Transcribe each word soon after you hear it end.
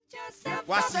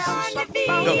Watch this.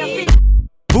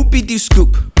 Whoopie dee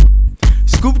scoop.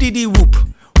 Scoop dee dee whoop.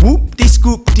 Whoop dee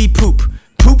scoop dee poop.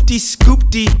 Poop dee scoop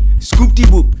dee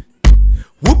whoop.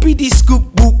 Whoopie dee scoop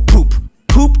whoop poop.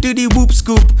 Poop dee dee whoop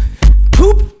scoop.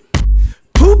 Poop.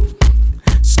 Poop.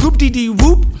 Scoop dee dee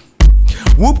whoop.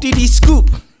 Whoop dee dee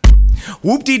scoop.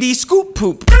 Whoop dee dee scoop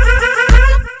poop.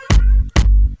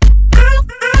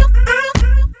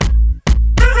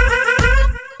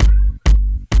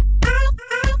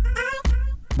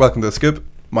 Welcome to The Scoop.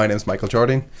 My name is Michael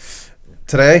Jordan.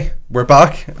 Today, we're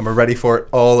back and we're ready for it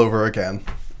all over again.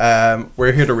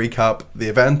 We're here to recap the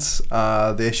events,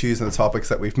 the issues and the topics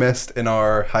that we've missed in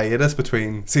our hiatus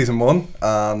between Season 1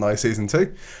 and now Season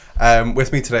 2.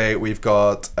 With me today, we've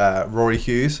got Rory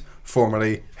Hughes,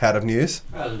 formerly Head of News.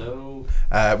 Hello.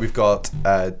 We've got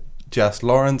Jess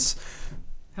Lawrence.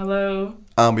 Hello.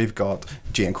 And we've got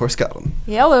Jane Corscallon.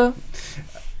 Hello.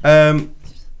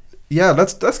 Yeah,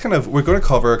 that's kind of, we're going to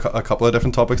cover a couple of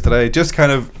different topics today, just kind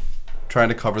of trying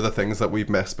to cover the things that we've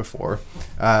missed before.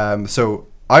 So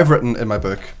I've written in my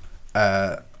book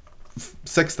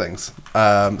 6 things.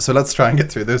 So let's try and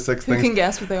get through those 6 things. Who can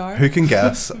guess what they are? Who can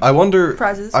guess? I wonder.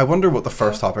 Prizes. I wonder what the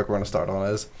first topic we're going to start on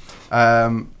is.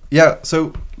 Yeah,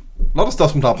 so a lot of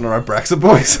stuff's been happening around Brexit,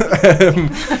 boys.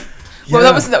 Well,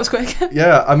 that was quick.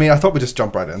 Yeah, I mean, I thought we'd just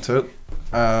jump right into it.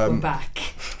 We're back.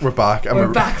 We're back. And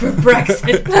we're back with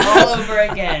Brexit all over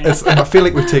again. I feel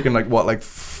like we've taken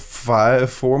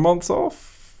 4 months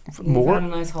off? More? Had a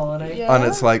nice holiday. Yeah, and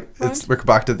it's like, we're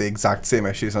back to the exact same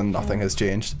issues and nothing has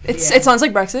changed. It sounds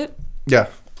like Brexit. Yeah.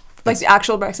 Like the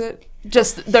actual Brexit.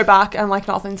 Just they're back and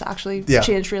nothing's actually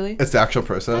changed really. It's the actual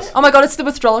process. Oh my god, it's the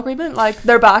withdrawal agreement.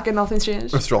 They're back and nothing's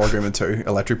changed. Withdrawal agreement 2,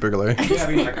 Electric Boogaloo. Yeah, I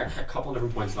mean, a couple of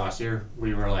different points last year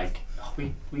we were like, oh,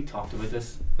 we talked about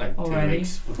this already? 2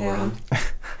 weeks beforehand.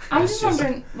 I'm just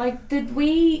wondering,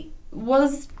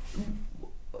 was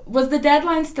the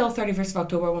deadline still 31st of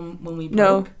October when we broke?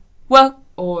 No. Well,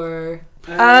 or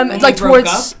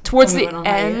towards the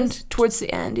end. Towards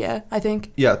the end, yeah, I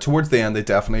think. Yeah, towards the end they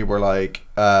definitely were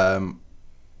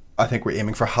I think we're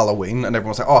aiming for Halloween, and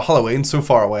everyone's like, oh, Halloween's so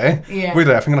far away. Yeah. We're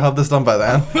definitely going to have this done by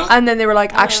then. And then they were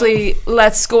like, actually,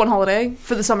 let's go on holiday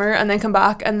for the summer and then come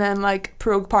back and then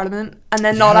prorogue Parliament and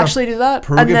then not actually do that.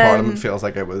 Proroguing Parliament feels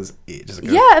like it was ages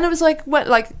ago. Yeah, and it was a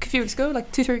few weeks ago,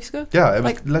 2-3 weeks ago. Yeah, it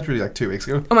was literally 2 weeks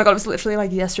ago. Oh my god, it was literally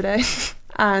yesterday.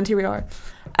 And here we are.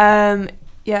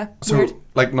 Yeah, so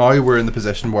weird. Now we're in the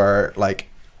position where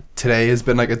today has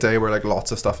been a day where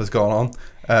lots of stuff has gone on.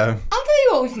 I'll tell you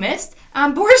what we've missed.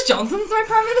 Boris Johnson's now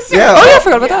Prime Minister. Yeah. Oh yeah, I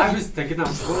forgot about that. I was thinking that.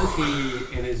 Was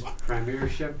he in his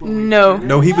premiership? No,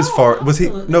 he was he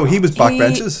was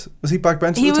backbenches. Was he backbenches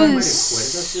at the time?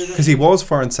 Because he was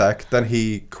foreign sec, then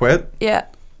he quit. Yeah.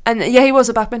 And he was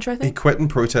a backbencher, I think. He quit in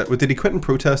protest. Did he quit in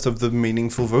protest of the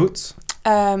meaningful votes?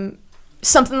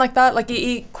 Something like that.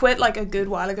 He quit a good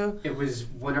while ago. It was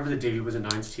whenever the deal was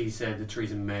announced. He said that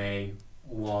Theresa May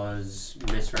was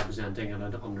misrepresenting and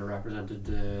had underrepresented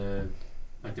the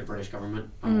British government.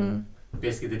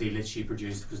 Basically, the deal that she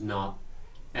produced was not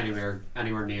anywhere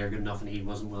near good enough, and he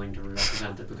wasn't willing to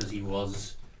represent it because he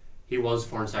was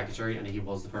foreign secretary and he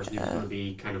was the person who was going to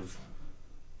be kind of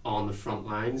on the front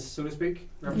lines, so to speak,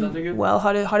 representing it. Well,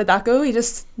 how did that go? He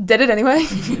just did it anyway.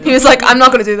 He was like, I'm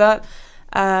not going to do that.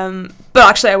 But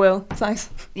actually I will. Thanks.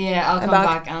 Yeah, I'll come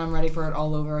back and I'm ready for it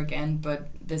all over again, but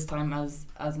this time as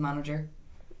manager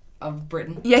of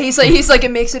Britain. Yeah, he's like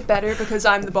it makes it better because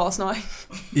I'm the boss now.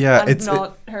 Yeah, and it's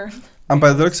not her. And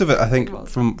by the looks of it, I think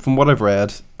from what I've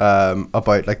read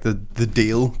about the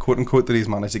deal, quote unquote, that he's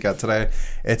managed to get today,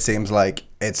 it seems like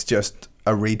it's just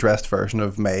a redressed version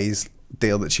of May's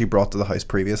deal that she brought to the House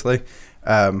previously,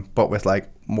 but with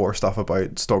more stuff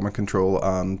about Stormont control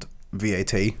and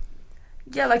VAT.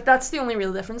 Yeah, that's the only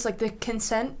real difference. The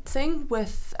consent thing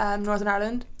with Northern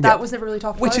Ireland, that was never really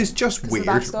talked about. Which is just weird,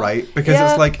 right? Because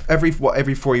it's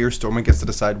every 4 years Stormont gets to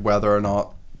decide whether or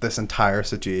not this entire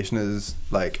situation is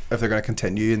if they're going to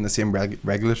continue in the same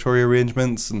regulatory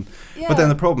arrangements. But then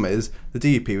the problem is the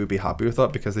DUP would be happy with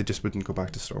that because they just wouldn't go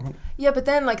back to Stormont. Yeah, but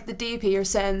then the DUP are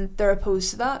saying they're opposed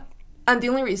to that. And the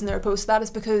only reason they're opposed to that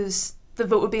is because the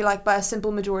vote would be by a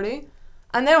simple majority.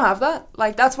 And they don't have that.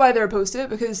 That's why they're opposed to it,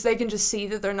 because they can just see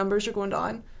that their numbers are going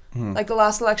down. Mm-hmm. The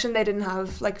last election, they didn't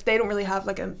have, they don't really have,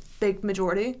 a big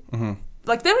majority. Mm-hmm.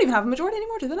 They don't even have a majority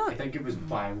anymore, do they not? I think it was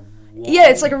by one. Yeah,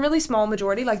 it's a really small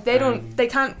majority. They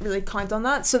can't really count on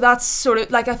that. So that's sort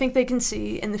of, I think they can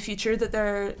see in the future that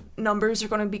their numbers are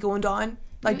going to be going down.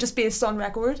 Just based on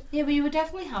record. Yeah, but you would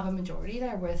definitely have a majority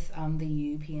there with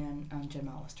the UP and Jim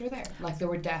Allister there. There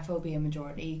would definitely be a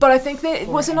majority. But I think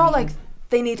was it not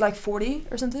they need 40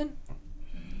 or something?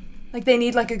 Like they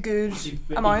need like a good See,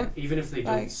 but amount. even if they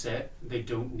don't like- sit, they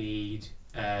don't need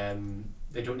an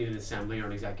assembly or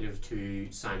an executive to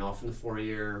sign off in the 4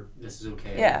 year. This is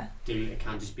okay. Yeah. Deal. It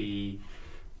can't just be.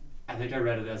 I think I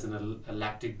read it as an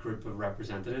elected group of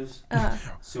representatives.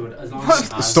 So as long as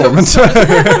it has Stormont.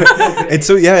 It's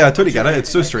so I totally get it. It's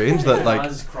so strange that like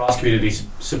has cross community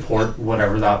support,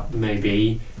 whatever that may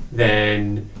be,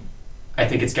 then I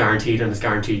think it's guaranteed, and it's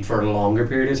guaranteed for a longer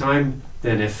period of time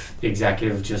than if the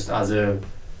executive just as a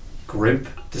group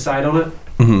decide on it.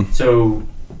 mhm. So,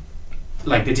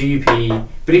 like the DUP,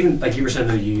 but even like you were saying,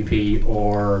 the UUP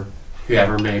or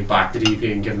whoever may back the DUP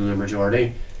and give them the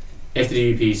majority, if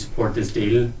the DUP support this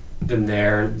deal, then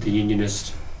they're the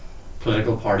unionist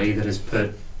political party that has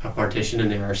put a partition in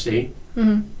the RC.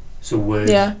 Mm-hmm. So would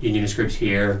Yeah. unionist groups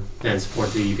here then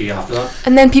support the UUP after that?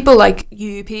 And then people like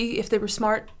UUP, if they were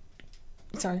smart,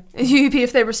 UUP,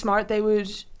 if they were smart, they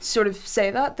would sort of say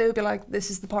that. They would be like,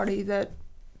 this is the party that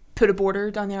put a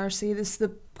border down the RC. This is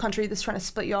the country that's trying to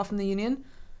split you off from the union.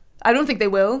 I don't think they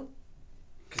will.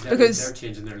 Because- they're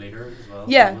changing their leader as well.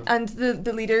 Yeah, and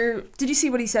the leader, did you see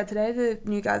what he said today? The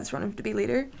new guy that's running to be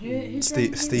leader?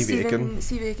 Steve Aiken,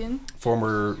 Steve Aiken.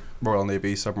 former Royal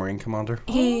Navy submarine commander.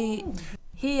 He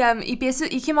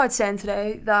basically came out saying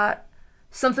today that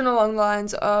something along the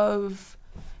lines of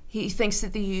he thinks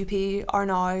that the UP are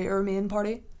now a Remain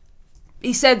party.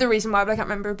 He said the reason why, but I can't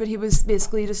remember. But he was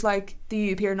basically just like,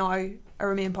 the UP are now a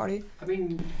Remain party. I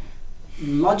mean,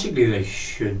 logically they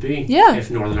should be. Yeah.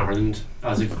 If Northern Ireland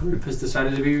as a group has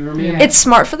decided to be Remain. Yeah. It's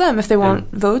smart for them if they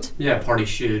want vote. Yeah, parties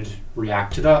should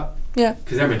react to that. Yeah.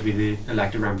 Because they're meant to be the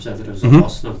elected representatives Mhm. of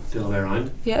us, not the other way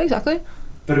around. Yeah, exactly.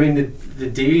 But I mean, the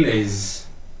deal is,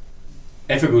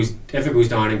 if it goes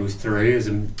down and goes through, is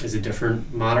a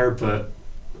different matter. But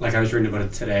like I was reading about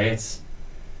it today, it's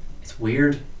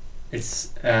weird. It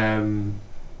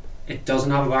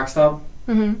doesn't have a backstop,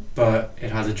 Mm-hmm. but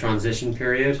it has a transition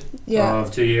period Yeah.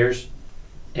 of 2 years.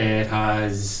 It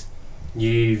has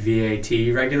new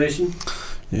VAT regulation,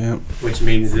 Yeah. which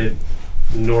means that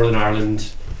Northern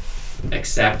Ireland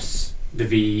accepts the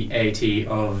VAT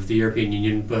of the European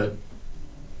Union, but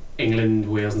England,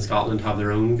 Wales and Scotland have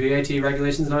their own VAT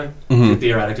regulations now. So Mhm.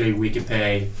 theoretically we could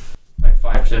pay like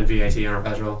 5% VAT on our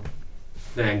petrol,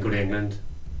 then go to England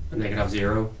and they could have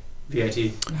 0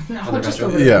 VAT. No, Other just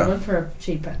petrol. over Yeah. England for a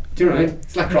cheap Do you know what I mean?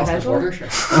 It's like Yeah, crossing the petrol. border, sure.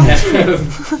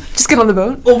 Yeah. Just get on the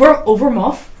boat. over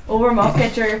Muff,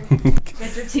 get your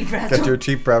cheap Get petrol. your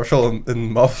cheap petrol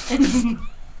in Muff.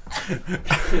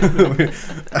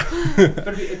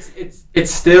 But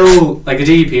it's still like the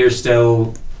DUP are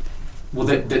still, well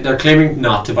they're claiming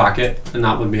not to back it, and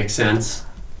that would make sense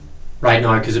right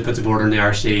now because it puts a border in the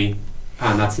RC,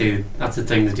 and that's the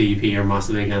thing the DUP are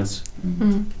massively against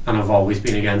Mm-hmm. and have always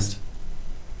been against.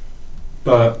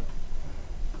 But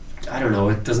I don't know,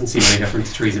 it doesn't seem any different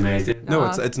to Theresa May's deal. No,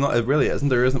 it's not. It really isn't.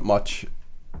 There isn't much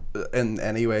in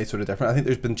any way sort of different. I think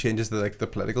there's been changes to like the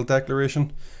political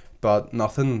declaration, but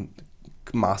nothing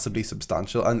massively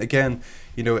substantial. And again,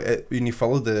 you know, when you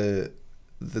follow the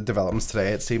developments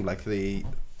today, it seemed like the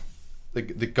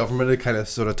government had kind of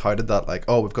sort of touted that like,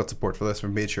 oh, we've got support for this.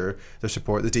 We've made sure there's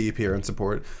support. The DUP are in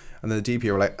support, and then the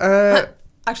DUP were like,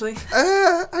 Actually.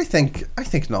 I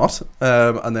think not.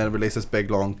 And then released this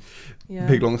big long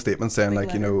statement saying Big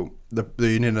like, you letter. know, the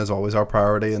union is always our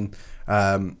priority, and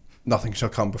nothing shall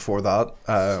come before that.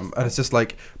 And it's just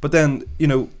like, but then, you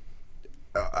know,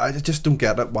 I just don't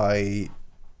get it why.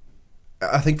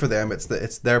 I think for them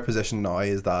it's their position now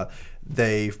is that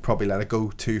they've probably let it go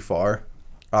too far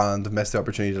and missed the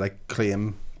opportunity to like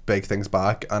claim big things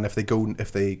back, and if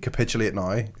they capitulate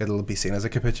now, it'll be seen as a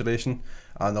capitulation,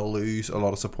 and they'll lose a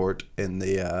lot of support in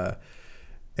the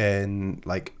in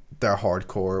like their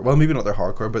hardcore, well maybe not their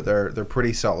hardcore, but they're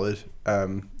pretty solid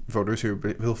voters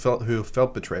who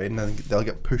felt betrayed, and then they'll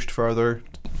get pushed further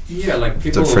Yeah, like to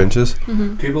people the fringes.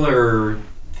 Mm-hmm. people are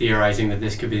theorising that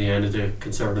this could be the end of the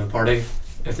Conservative Party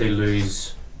if they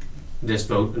lose this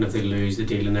vote, and if they lose the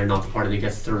deal and they're not the party that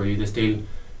gets through this deal.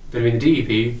 But I mean, the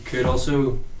DUP could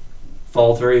also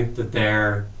fall through, that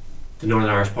they're the Northern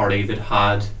Irish party that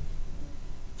had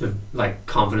the like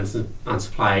confidence and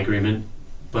supply agreement,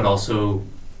 but also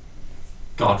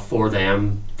got for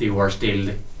them the worst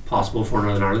deal possible for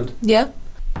Northern Ireland. Yeah.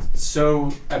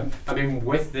 So I mean,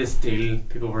 with this deal,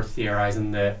 people were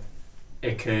theorising that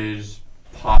it could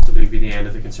possibly be the end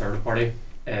of the Conservative Party,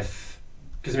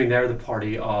 because I mean they're the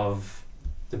party of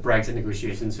the Brexit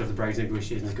negotiations. So if the Brexit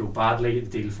negotiations go badly, the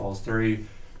deal falls through,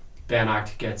 Ben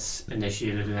Act gets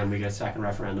initiated, and then we get a second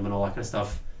referendum and all that kind of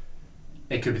stuff.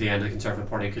 It could be the end of the Conservative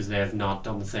Party because they have not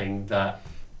done the thing that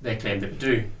they claimed they would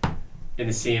do. In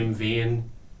the same vein,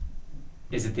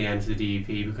 is at the end for the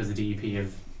DUP, because the DUP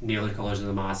have nailed the colours of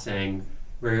the mast, saying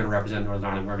we're going to represent Northern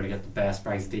Ireland, we're going to get the best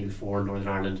Brexit deal for Northern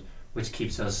Ireland, which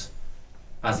keeps us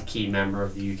as a key member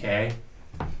of the UK.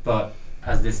 But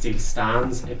as this deal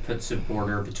stands, it puts a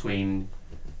border between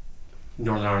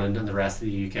Northern Ireland and the rest of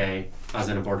the UK, as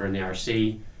in a border in the Irish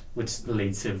Sea, which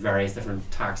leads to various different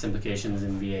tax implications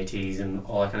and VATs and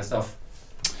all that kind of stuff.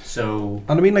 So,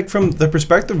 and I mean, like, from the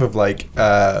perspective of like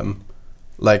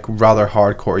rather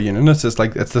hardcore unionists, it's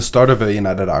like it's the start of a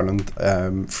United Ireland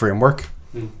framework,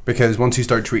 because once you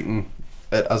start treating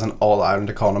it as an all-Ireland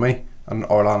economy, an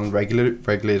all-Ireland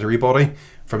regulatory body,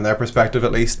 from their perspective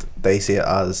at least, they see it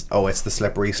as, oh, it's the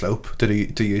slippery slope, to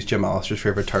use Jim Allister's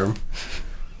favourite term.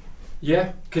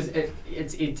 Yeah, because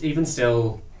it's even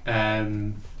still,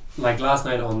 like last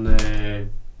night on the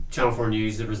Channel 4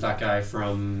 News, there was that guy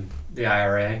from the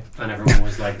IRA, and everyone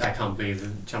was like, I can't believe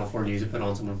that Channel 4 News had put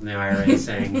on someone from the IRA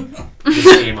saying the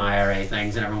same IRA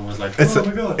things, and everyone was like, oh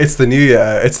my god. It's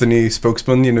the new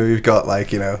spokesman, you know, you've got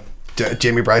like, you know,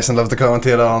 Jamie Bryson loves to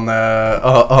commentate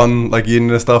on like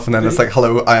unionist stuff, and then it's like,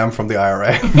 hello, I am from the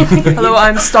IRA. Hello,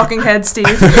 I'm Stockinghead Steve.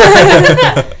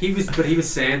 He was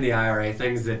saying the IRA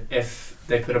things, that if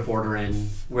they put a border in,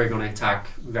 we're going to attack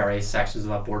various sections of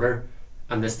that border,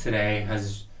 and this today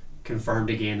has confirmed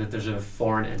again that there's a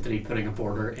foreign entity putting a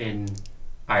border in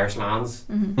Irish lands,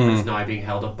 and it's now being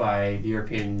held up by the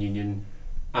European Union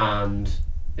and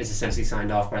is essentially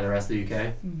signed off by the rest of the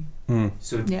UK.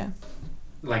 So yeah,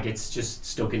 like, it's just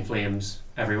stoking flames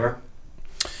everywhere.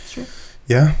 True.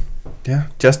 Yeah.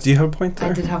 Jess, do you have a point there?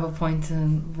 I did have a point,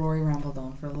 and Rory rambled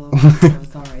on for a little bit, so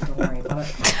it's alright, don't worry about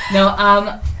it.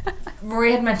 No,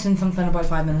 Rory had mentioned something about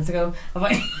 5 minutes ago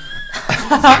about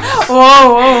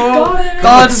whoa.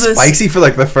 God, it's spicy for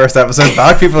like the first episode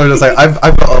back. People are just like,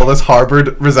 I've got all this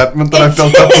harbored resentment that I've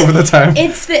built up over the time.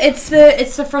 It's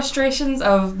the frustrations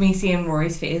of me seeing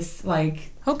Rory's face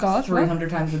like, oh god,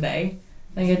 300 times a day.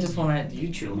 Like, I just want to. You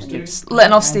chose to.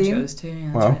 Letting off steam. I chose to,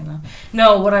 yeah. Wow. Right now.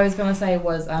 No, what I was going to say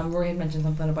was, Rory had mentioned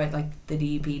something about, like, the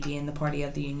DUP being the party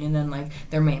of the union, and, like,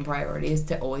 their main priority is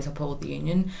to always uphold the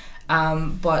union.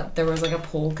 But there was, like, a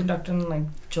poll conducted in, like,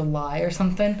 July or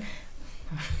something.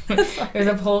 There was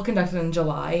a poll conducted in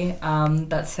July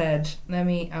that said, I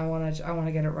want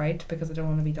to get it right because I don't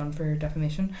want to be done for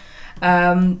defamation,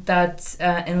 that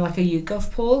in, like, a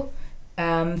YouGov poll,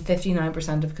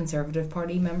 59% of Conservative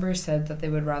Party members said that they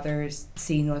would rather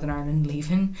see Northern Ireland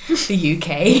leaving the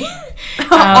UK,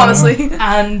 honestly,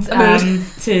 and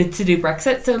to do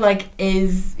Brexit. So, like,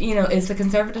 is the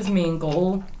Conservatives' main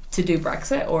goal to do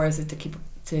Brexit, or is it to keep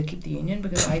the union?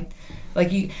 Because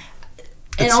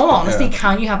in all honesty,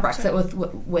 can you have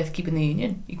Brexit with keeping the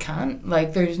union? You can't.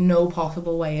 Like, there's no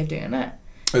possible way of doing it.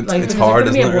 It's hard,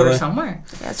 isn't it? Really? Somewhere.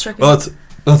 Yeah, it's tricky. Well,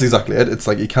 that's exactly it. It's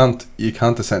like you can't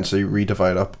essentially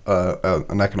redivide up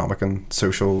an economic and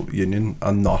social union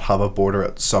and not have a border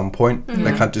at some point.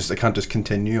 It can't just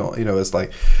continue. You know, it's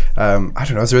like I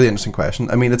don't know. It's a really interesting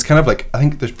question. I mean, it's kind of like, I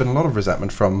think there's been a lot of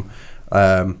resentment from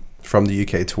the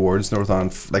UK towards Northern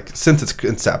Ireland, like, since its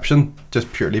inception,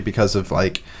 just purely because of,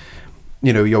 like,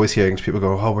 you know, you always hear people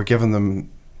go, oh, we're giving them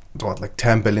like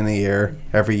 10 billion a year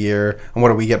every year, and what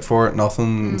do we get for it?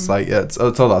 Nothing. It's like, it's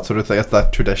all that sort of thing. It's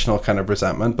that traditional kind of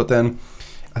resentment. But then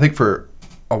I think for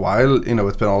a while, you know,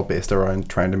 it's been all based around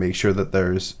trying to make sure that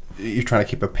you're trying to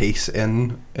keep a pace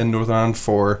in Northern Ireland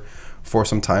for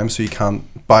some time, so you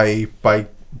can't, by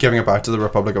giving it back to the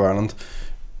Republic of Ireland,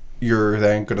 you're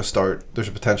then going to start, there's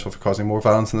a potential for causing more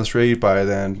violence in the street. By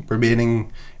then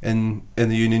remaining in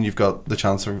the union, you've got the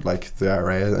chance of, like, the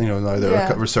IRA, you know, now there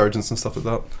are resurgence and stuff like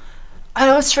that. I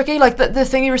know it's tricky. Like, the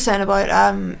thing you were saying about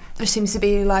there seems to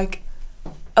be, like,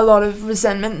 a lot of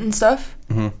resentment and stuff.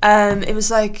 It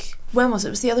was like, when was it?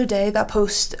 It was the other day, that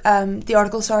post, the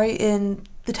article, in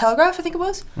the Telegraph, I think it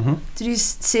was. Did you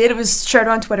see it? It was shared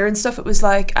on Twitter and stuff. It was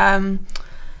like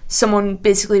someone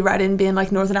basically writing being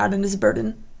like, Northern Ireland is a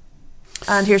burden,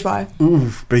 and here's why.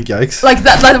 Ooh, big yikes. Like,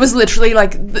 that was literally,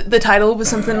 like, the title was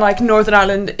something like, Northern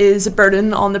Ireland is a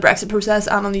burden on the Brexit process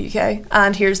and on the UK,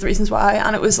 and here's the reasons why.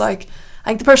 And it was like, I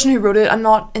think the person who wrote it, I'm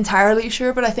not entirely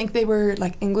sure, but I think they were,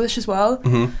 like, English as well.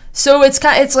 So it's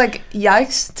like,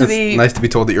 yikes to be. It's nice to be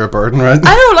told that you're a burden, right?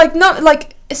 I know, like, not,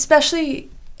 like, especially,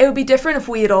 it would be different if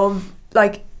we had all,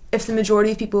 like, if the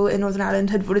majority of people in Northern Ireland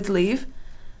had voted to leave.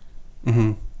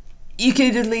 You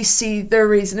could at least see their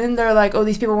reasoning. They're like, oh,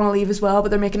 these people want to leave as well, but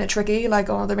they're making it tricky.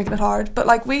 Like, oh, they're making it hard. But,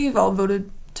 like, we've all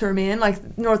voted to remain.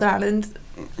 Like, Northern Ireland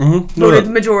voted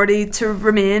majority to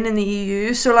remain in the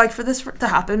EU. So, like, for this to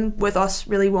happen with us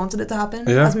really wanted it to happen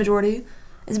as majority,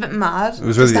 it's a bit mad. It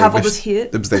was really just to have all this hate.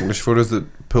 It was the English voters that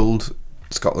pulled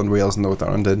Scotland, Wales, and Northern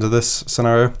Ireland into this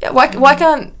scenario. Yeah,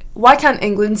 why can't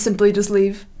England simply just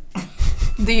leave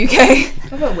the UK?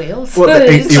 What about Wales? Well, No,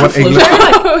 you it's want just England-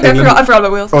 floating. I forgot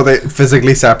about Wales. Or they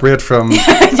physically separate from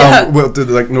we'll do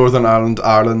like Northern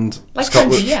Ireland, Like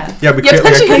Scotland. Pangea. Yeah, we Yeah, create,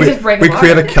 Pangea. like, Just break we them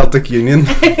create a apart. Celtic union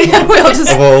Yeah, we all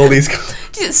just of all these.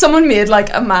 someone made like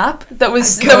a map that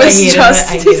was God, I hated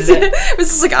just it. I hated it. it was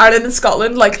just like Ireland and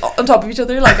Scotland like on top of each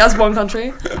other like as one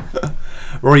country.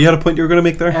 Rory, you had a point you were going to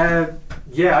make there?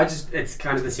 Yeah, it's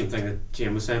kind of the same thing that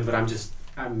Jane was saying, but I'm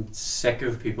sick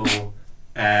of people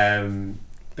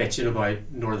bitching about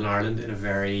Northern Ireland in a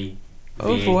very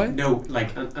Oh, vague, boy. no,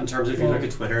 like in terms of if you look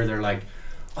at Twitter, they're like,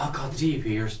 oh god, the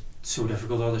DUP are so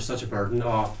difficult, oh they're such a burden,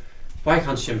 oh why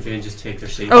can't Sinn Féin just take their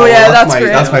seat? Oh, yeah, that's my, great.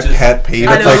 That's my Just- pet peeve.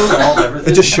 I It's know. like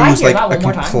it just shows Can I like hear that a one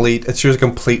more time? complete. It shows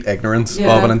complete ignorance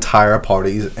Yeah. of an entire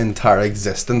party's entire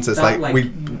existence. It's That, like like-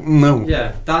 we no.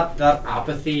 Yeah, that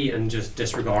apathy and just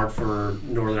disregard for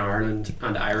Northern Ireland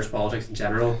and Irish politics in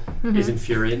general is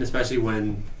infuriating, especially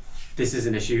when this is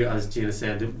an issue, as Gina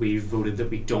said, that we've voted that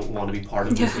we don't want to be part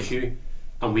of this Yeah. issue,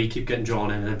 and we keep getting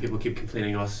drawn in, and then people keep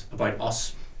complaining about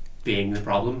us being the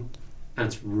problem, and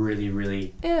it's really,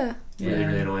 really, Yeah.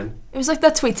 really annoying. It was like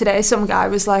that tweet today. Some guy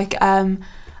was like, I'm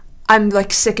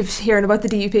like sick of hearing about the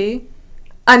DUP.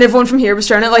 And everyone from here was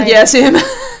turning it like, yeah, same.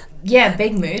 Yeah,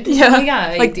 big mood.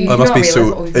 Yeah. Like, It must be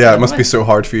so. Yeah, it must be so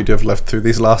hard for you to have lived through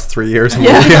these last 3 years, and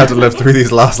Yeah. we had to live through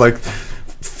these last like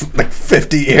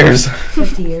 50 years.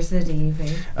 50 years of the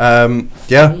DUP.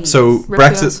 Yeah. So Rip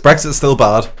to us. Brexit's still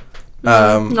bad.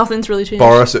 Nothing's really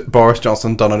changed. Boris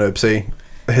Johnson done an oopsie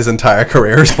his entire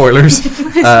career. Spoilers.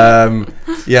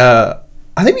 Yeah,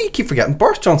 I think we keep forgetting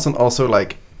Boris Johnson also,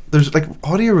 like, there's like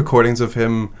audio recordings of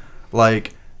him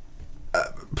like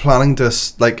planning to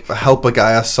like help a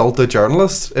guy assault a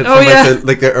journalist from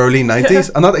like the early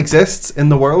 90s, and that exists in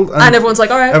the world, And everyone's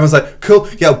like, alright. everyone's like, cool,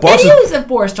 yeah, Boris Videos of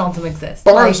Boris Johnson exist.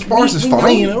 Boris Like, is we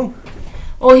funny, you know. know.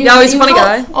 Oh, Yeah, he's a funny all,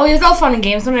 guy. Oh, he was all fun and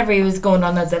games whenever he was going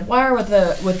on that zip wire with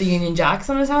the Union Jacks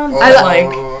on his hands. I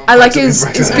like, like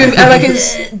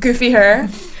his goofy hair.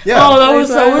 Yeah. oh, that was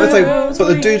so. It's like, that was but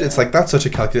the funny. dude, it's like, that's such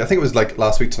a calculated. I think it was like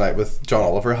last week tonight with John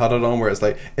Oliver had it on, where it's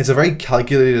like, it's a very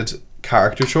calculated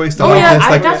character choice to Oh have yeah, this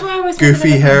like that's what I was thinking goofy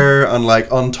about. hair and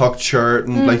like untucked shirt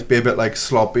and like be a bit like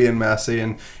sloppy and messy,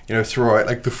 and you know, throw out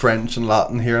like the French and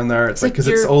Latin here and there. It's like, like because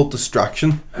it's you're- all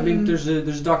distraction. I mean, there's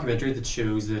a documentary that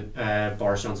shows that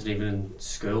Boris Johnson, even in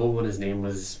school when his name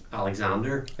was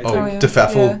Alexander, I Oh, think, yeah.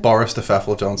 DeFeffel, Yeah. Boris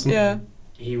DeFeffel Johnson. Yeah.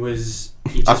 he just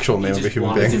Actual name of a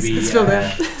human wanted being. to be, It's still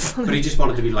there. but he just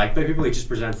wanted to be liked by people. He just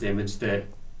presents the image that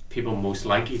people most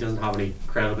like. He doesn't have any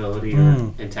credibility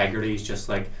Mm. or integrity. He's just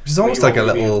like, He's almost like a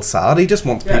little sad. He just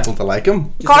wants Yeah. people to like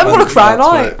him. God, I'm gonna cry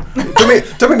now.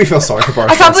 Don't make me feel sorry for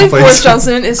Boris I can't Johnson, believe Boris please.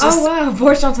 Johnson is just Oh wow,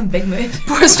 Boris Johnson, big mood.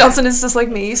 Boris Johnson is just like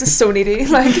me. He's just so needy.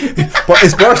 Like, But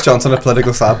is Boris Johnson a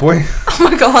political sad boy? oh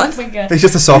my god. Oh my God. He's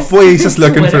just a soft boy. He's just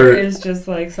looking Twitter for. is just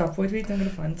like soft boy tweets. I'm gonna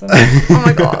find some. Oh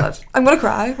my god. I'm gonna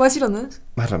cry. Why has he done this?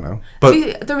 I don't know,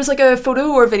 but There was like a photo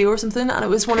or a video or something, and it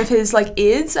was one of his like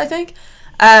aides, I think.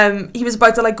 He was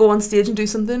about to like go on stage and do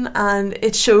something, and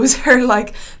it shows her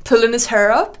like pulling his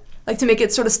hair up, like to make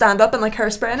it sort of stand up, and like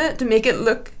hairspraying it to make it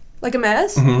look like a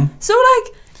mess. Mhm. So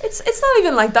like it's not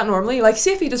even like that normally. Like,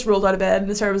 see if he just rolled out of bed and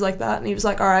his hair was like that, and he was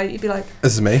like, all right, you'd be like,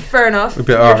 this is me. fair enough. We'd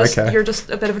be, you're, "Oh, just, okay." you're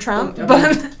just a bit of a tramp, Well,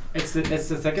 I mean, but it's the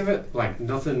thick of it. Like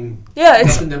nothing. yeah,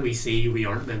 it's Nothing that we see we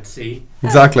aren't meant to see.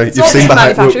 Exactly. It's You've all seen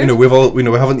behind. manufactured. We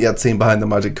haven't yet seen behind the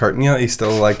magic curtain yet. He's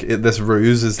still like this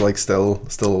ruse is like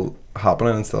still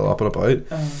happening and still up and about.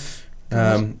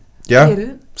 I Yeah. hate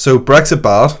it. So Brexit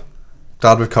bad.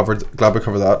 Glad we covered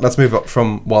that. Let's move up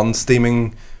from one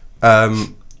steaming.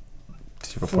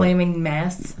 Did you have a point? Flaming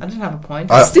mess. I didn't have a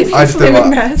point. I Steaming just did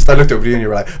flaming that. mess. I looked over to you and you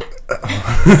were like.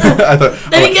 I thought.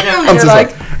 Then you get it on I'm your so like.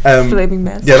 sorry. Flaming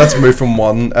mess. Yeah, let's move from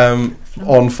one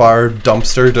on fire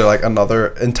dumpster to like another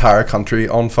entire country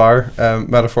on fire,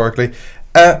 metaphorically.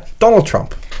 Donald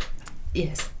Trump.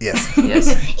 Yes. Yes.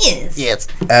 Yes. Yes.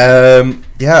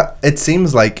 Yeah, it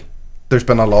seems like there's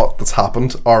been a lot that's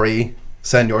happened. RE,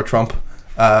 Senor Trump,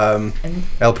 And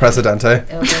El Presidente.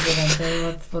 El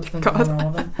Presidente, what's been God. going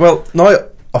on with him? Well, now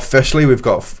officially we've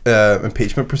got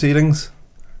impeachment proceedings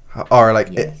are like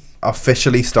Yes.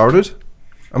 officially started.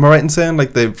 Am I right in saying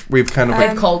like we've kind of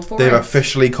They've called for they've it.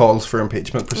 officially called for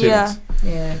impeachment proceedings?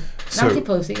 Yeah. So- Nancy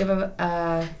Pelosi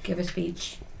gave a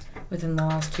speech within the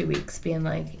last 2 weeks, being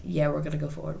like, "Yeah, we're gonna go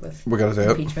forward with We're gonna do it.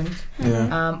 impeachment."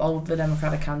 Yeah. All of the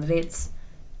Democratic candidates.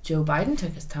 Joe Biden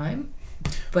took his time.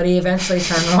 But he eventually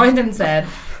turned around and said,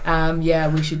 yeah,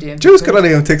 we should do it. Joe's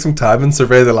gonna take some time and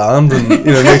survey the land and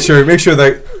make sure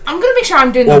that I'm gonna make sure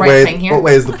I'm doing the right thing here. What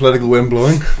way is the political wind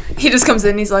blowing? He just comes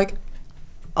in and he's like,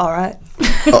 alright.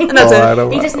 And that's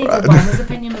it. He just needs Obama's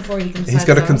opinion before he can decide. He's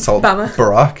got to his own. consult Obama.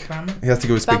 Barack. He has to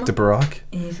go speak to Barack.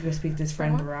 He needs to go speak to his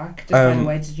friend Barack. Just by the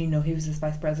way, did you know he was his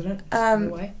vice president?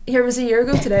 Here was a year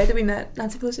ago today that we met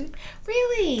Nancy Pelosi.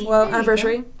 Really? Well,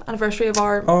 There you anniversary of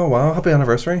our... Oh wow, happy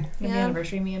anniversary. go. Maybe Yeah.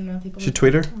 anniversary, me and Nancy Pelosi. Should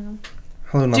tweet her.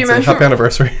 Hello Do you Nancy, remember- happy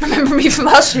anniversary. Remember me from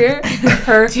last year?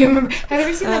 Her. Do you remember? Have you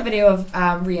ever seen that video of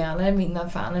Rihanna meeting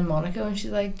that fan in Monaco? And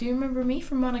she's like, "Do you remember me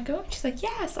from Monaco?" And she's like,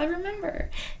 "Yes, I remember."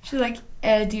 She's like,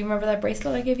 "Do you remember that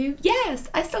bracelet I gave you?" "Yes,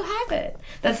 I still have it."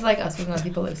 That's like us with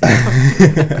Nancy Pelosi.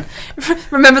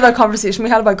 Remember that conversation we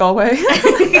had about Galway? Do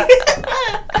you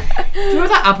remember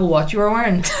that Apple Watch you were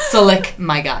wearing? Slick,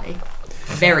 my guy.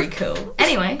 Very cool.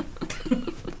 Anyway,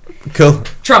 Cool.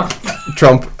 Trump.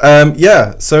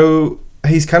 Yeah, so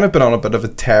he's kind of been on a bit of a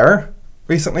tear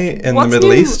recently in What's the Middle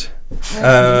new? East.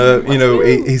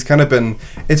 He's kind of been.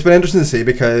 It's been interesting to see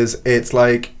because it's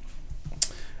like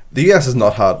the US has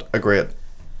not had a great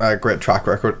track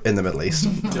record in the Middle East.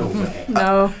 No way.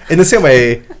 No. In the same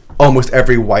way, almost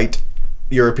every white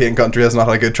European country has not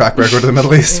had a good track record in the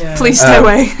Middle East. Yeah. Please stay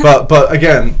away. But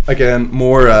again,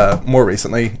 more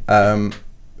recently,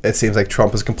 it seems like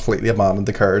Trump has completely abandoned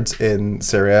the Kurds in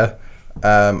Syria,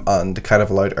 and kind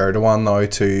of allowed Erdogan now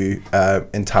to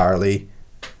entirely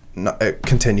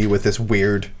continue with this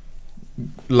weird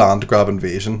land grab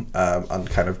invasion, and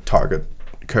kind of target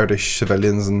Kurdish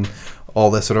civilians and all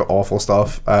this sort of awful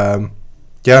stuff.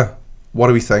 What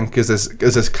do we think? Is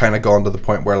this kind of gone to the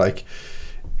point where like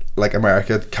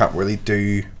America can't really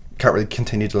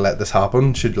continue to let this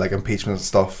happen? Should like impeachment and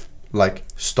stuff like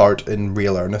start in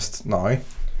real earnest now?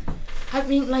 I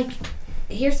mean, like,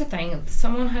 here's the thing.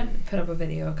 Someone had put up a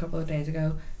video a couple of days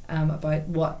ago about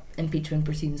what impeachment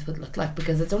proceedings would look like,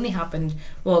 because it's only happened,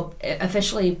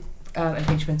 officially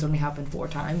impeachment's only happened 4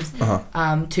 times. 2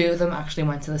 of them actually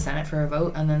went to the Senate for a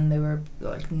vote, and then they were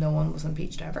like, no one was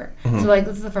impeached ever. So like,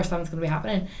 this is the first time it's going to be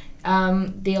happening.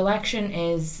 The election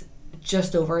is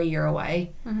just over a year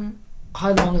away.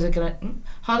 How long is it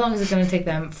gonna take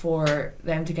them for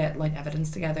them to get like evidence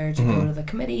together, to go to the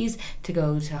committees, to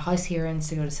go to House hearings,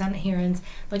 to go to Senate hearings?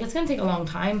 Like, it's gonna take a long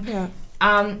time. Yeah.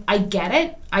 I get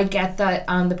it. I get that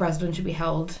the president should be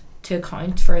held to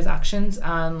account for his actions,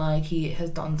 and like, he has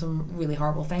done some really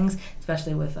horrible things,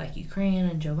 especially with like Ukraine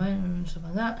and Joe Biden and stuff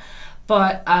like that.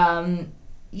 But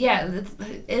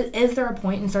is there a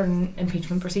point in starting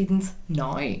impeachment proceedings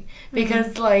now?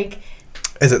 Because like,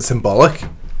 Is it symbolic?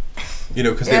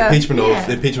 Because the impeachment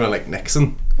of like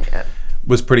Nixon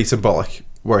was pretty symbolic,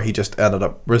 where he just ended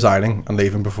up resigning and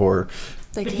leaving before.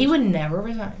 but he would never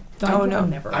resign. Oh, no.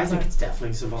 Never I think resign. it's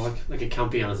definitely symbolic. Like, it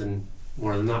can't be anything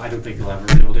more than that. I don't think they'll ever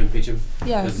be able to impeach him.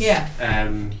 Yeah. 'Cause, Yeah.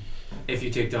 if you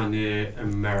take down the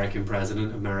American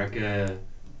president, America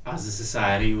as a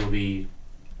society will be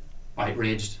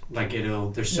outraged. Like,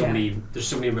 there's so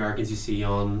many Americans you see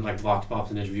on like Vox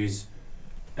Pops and interviews,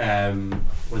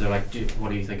 where they're like, what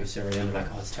do you think of Syria? And they're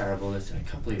like, oh, it's terrible. I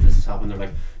can't believe this has happened. They're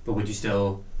like, but would you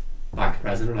still back the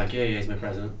president? They're like, yeah, he's my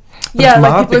president. Yeah, it's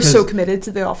like, mad people are so because- committed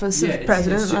to the office of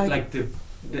president. It's like the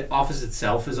office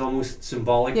itself is almost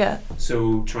symbolic. Yeah.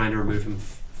 So trying to remove him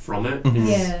from it Mhm. is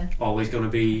Yeah. always going to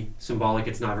be symbolic.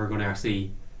 It's never going to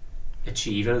actually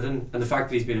achieve anything. And the fact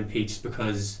that he's been impeached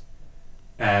because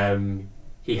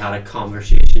he had a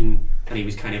conversation and he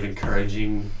was kind of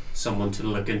encouraging someone to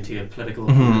look into a political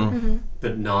opponent,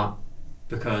 but not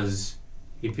because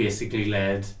he basically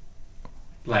led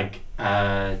like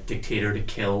a dictator to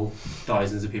kill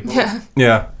thousands of people. Yeah.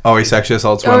 Yeah. Oh, he sexually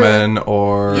assaults Oh, yeah. women,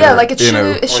 or Yeah, like, it you should know,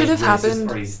 have- it Or should he's have racist,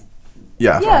 happened. or he's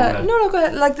Yeah. Yeah, no, go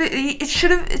ahead. Like, it should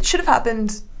have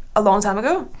happened a long time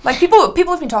ago. Like, people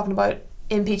have been talking about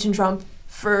impeaching Trump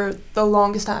for the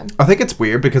longest time. I think it's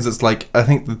weird because it's like, I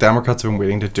think the Democrats have been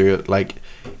waiting to do it like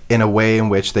in a way in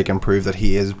which they can prove that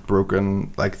he has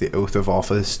broken like the oath of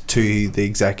office to the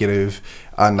executive,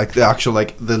 and like the actual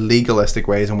like the legalistic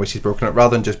ways in which he's broken it,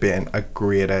 rather than just being a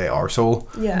grade A arsehole.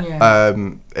 Yeah.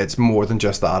 It's more than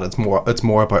just that. It's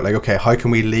more about like, okay, how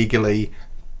can we legally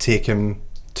take him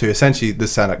to essentially the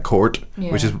Senate court,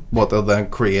 which is what they'll then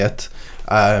create,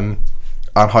 and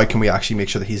how can we actually make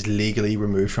sure that he's legally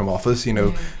removed from office,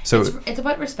 so it's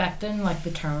about respecting like the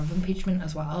term of impeachment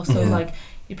as well. So like,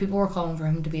 if people were calling for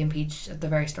him to be impeached at the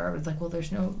very start, it's like, well,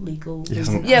 there's no legal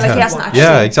reason. Yeah, like, he hasn't actually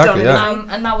Yeah, exactly, done yeah. anything.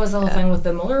 And that was the whole thing with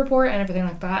the Mueller report and everything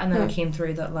like that, and then it came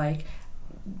through that like,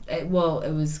 it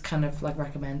was kind of like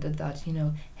recommended that,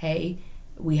 hey,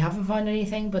 we haven't found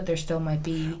anything, but there still might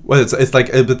be. Well, it's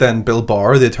like, but then Bill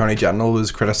Barr, the Attorney General,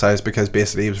 was criticised because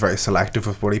basically he was very selective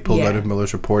with what he pulled out of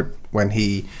Mueller's report when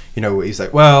he, he's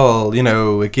like, well,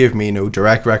 it gave me no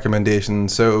direct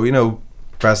recommendations, so,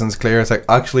 President's clear. It's like,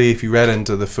 actually, if you read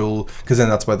into the full, because then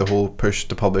that's why the whole push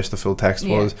to publish the full text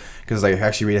was, because like,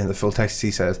 actually read into the full text, he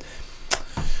says,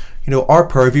 our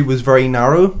purview was very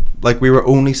narrow. Like, we were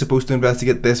only supposed to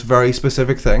investigate this very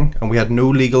specific thing, and we had no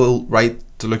legal right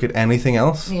to look at anything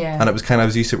else. Yeah. And it was kind of,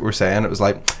 as you were saying, it was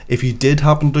like, if you did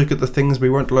happen to look at the things we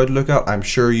weren't allowed to look at, I'm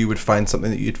sure you would find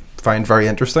something that you'd find very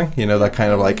interesting. That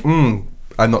kind of like, I'm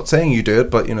not saying you do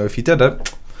it, but, if you did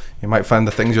it, you might find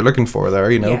the things you're looking for there,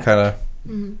 kind of.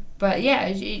 Mm-hmm. But yeah,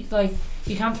 you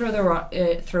can't throw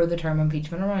the term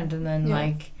impeachment around and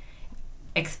then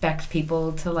expect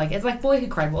people to it's like Boy Who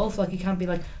Cried Wolf. Like, you can't be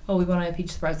like, oh, we want to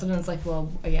impeach the president. It's like, well,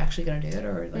 are you actually going to do it,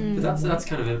 or like? But that's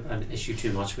kind of an issue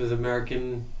too much with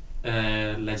American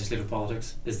legislative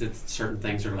politics. Is that certain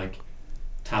things are like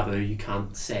taboo. You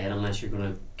can't say it unless you're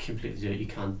going to completely do it. You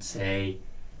can't say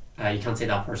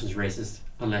that person's racist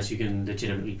unless you can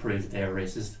legitimately prove that they are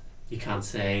racist. You can't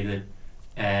say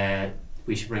that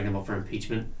we should bring them up for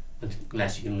impeachment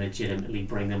unless you can legitimately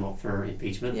bring them up for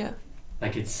impeachment. Yeah.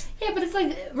 But it's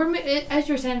like, as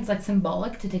you're saying, it's like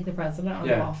symbolic to take the president out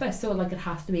of office. So like, it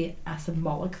has to be a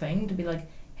symbolic thing to be like,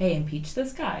 hey, impeach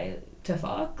this guy to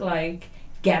fuck, like,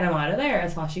 get him out of there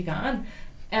as fast as you can,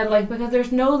 and like, because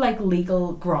there's no like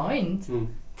legal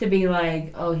ground to be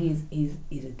like, oh, he's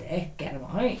a dick, get him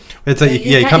out. It's like,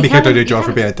 you can't be kicked out of your job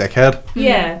for being a dickhead.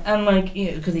 Yeah, and like,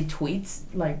 because he tweets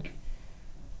like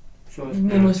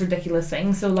the most ridiculous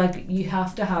things. So like, you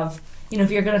have to have. If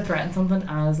you're going to threaten something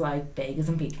as like big as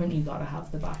impeachment, you got to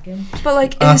have the backing. But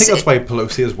like, I think that's why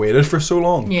Pelosi has waited for so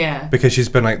long. Yeah. Because she's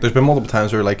been like, there's been multiple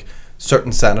times where like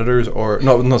certain senators or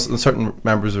certain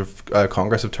members of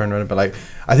Congress have turned around and been like,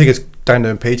 I think it's time to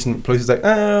impeach, and Pelosi's like,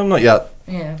 not yet.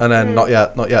 Yeah. And then not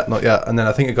yet. And then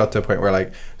I think it got to a point where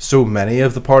like so many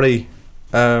of the party,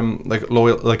 like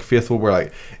loyal, like faithful, were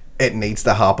like, it needs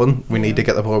to happen. We need to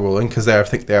get the ball rolling, because I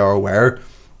think they are aware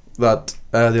that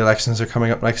the elections are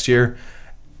coming up next year.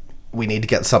 We need to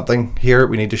get something here.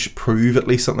 We need to prove at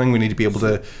least something. We need to be able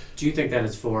to. Do you think that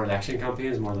it's for election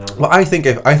campaigns more than anything? Well, I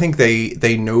think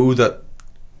they know that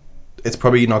it's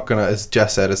probably not gonna, as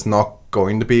Jess said, it's not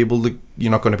going to be able to.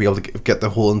 You're not going to be able to get the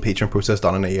whole impeachment process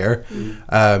done in a year.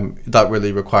 That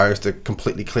really requires to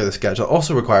completely clear the schedule. It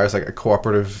also requires like a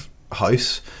cooperative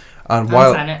House and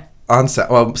Senate.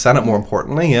 Senate more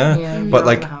importantly, but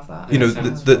like,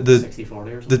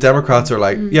 the Democrats are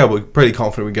like, we're pretty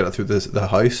confident we get it through the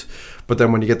House, but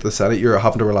then when you get to the Senate, you're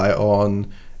having to rely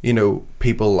on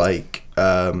people like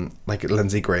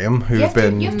Lindsey Graham, who've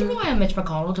you have to rely on Mitch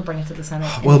McConnell to bring it to the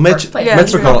Senate. Well, Mitch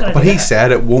McConnell, but he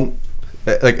said it won't.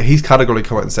 Like, he's categorically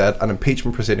come out and said an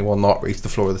impeachment proceeding will not reach the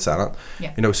floor of the Senate.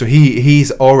 Yeah. So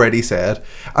he's already said,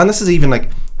 and this is even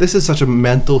like, this is such a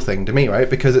mental thing to me, right?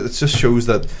 Because it just shows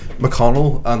that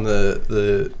McConnell and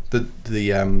the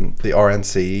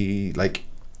RNC like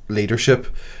leadership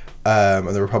and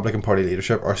the Republican Party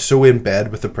leadership are so in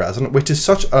bed with the president, which is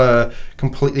such a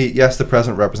completely, yes, the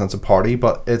president represents a party,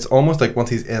 but it's almost like once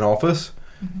he's in office,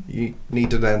 you need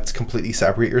to then completely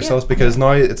separate yourselves, because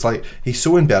now it's like he's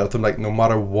so in bed with them, like no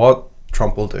matter what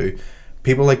Trump will do,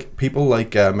 people like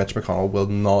Mitch McConnell will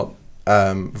not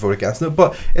vote against it.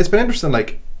 But it's been interesting,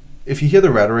 like, if you hear the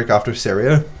rhetoric after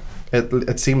Syria,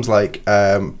 it seems like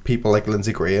people like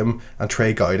Lindsey Graham and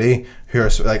Trey Gowdy, who are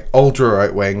like ultra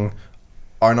right wing,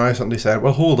 are now suddenly saying,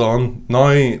 well, hold on,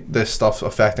 now this stuff's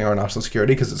affecting our national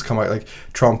security, because it's come out like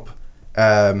Trump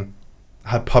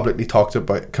had publicly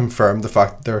confirmed the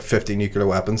fact that there are 50 nuclear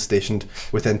weapons stationed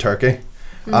within Turkey.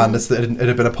 And it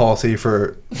had been a policy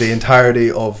for the entirety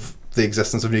of the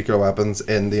existence of nuclear weapons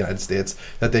in the United States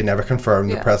that they never confirmed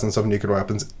the presence of nuclear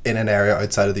weapons in an area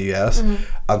outside of the US.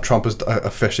 And Trump has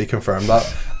officially confirmed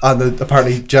that. And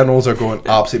apparently generals are going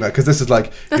absolutely mad, because this is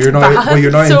like, you're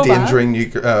now so endangering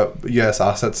US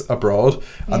assets abroad.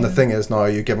 And the thing is, now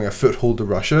you're giving a foothold to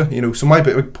Russia. So my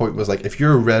big point was like, if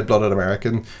you're a red-blooded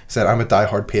American, said I'm a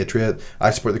diehard patriot,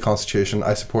 I support the Constitution,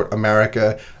 I support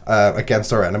America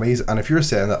against our enemies, and if you're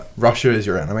saying that Russia is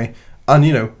your enemy,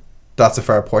 and that's a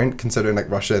fair point, considering like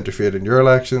Russia interfered in your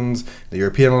elections, the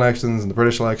European elections, and the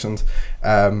British elections,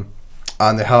 and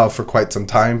they have for quite some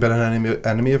time been an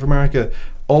enemy of America.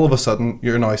 All of a sudden,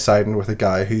 you're now siding with a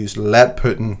guy who's let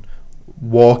Putin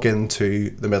walk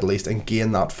into the Middle East and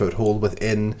gain that foothold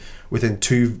within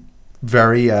two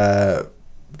very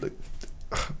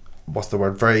what's the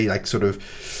word? Very like sort of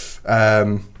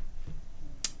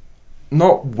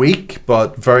not weak,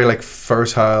 but very like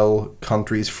fertile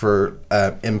countries for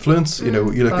influence. You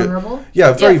know, you look vulnerable? at very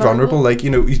Yeah, vulnerable. vulnerable. Like, you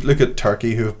know, you look at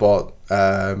Turkey, who have bought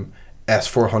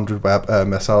S-400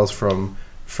 missiles from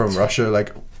Russia,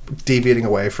 like deviating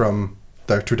away from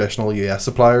their traditional US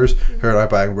suppliers, who are now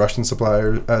buying Russian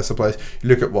supplies. You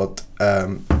look at what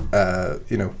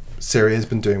you know, Syria has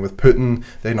been doing with Putin.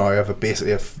 They now have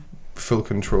basically full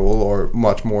control, or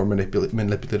much more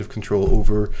manipulative control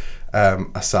over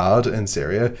Assad in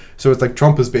Syria. So it's like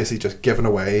Trump has basically just given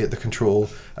away the control,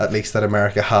 at least that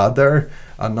America had there,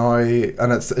 and now,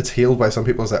 and it's hailed by some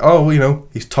people as like, oh, well, you know,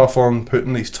 he's tough on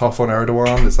Putin, he's tough on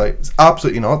Erdogan. It's like, it's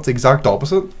absolutely not. It's the exact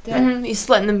opposite. He's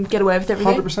letting them get away with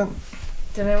everything. 100%.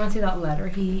 Did anyone see that letter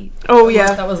he? Oh,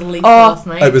 yeah. That was leaked Oh, last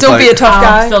night. It was Don't like, be a tough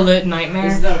guy. Absolute nightmare.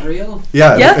 Is that real?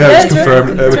 Yeah, Yeah, it was it's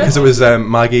confirmed true. It's because it was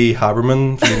Maggie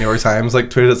Haberman from the New York Times like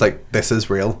tweeted, it's like, this is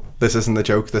real. This isn't a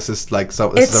joke. This is like, so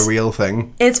this is a real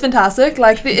thing. It's fantastic.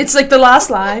 Like, it's like the last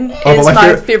line Oh, is but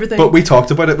my favorite thing. But we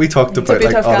talked about it. We talked about be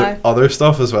a like tough guy. other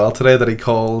stuff as well today, that he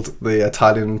called the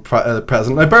Italian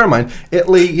president. Now, bear in mind,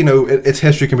 Italy, you know, its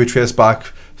history can be traced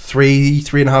back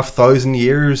 3,500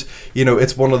 years. You know,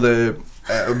 it's one of the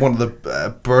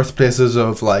birthplaces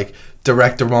of like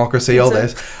direct democracy, all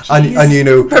Pizza. this, and you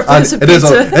know, and Birthplace of it is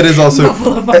pizza. it is also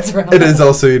Buffalo mozzarella. it is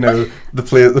also, you know,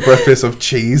 the birthplace of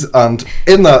cheese, and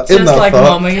in that Just like thought,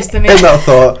 Mama used to make. in that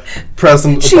thought,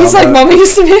 President She's Obama, like Mama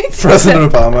used to make.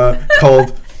 President Obama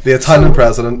called the Italian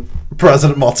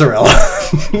president Mozzarella.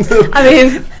 I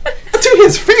mean, To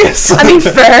his face. I mean,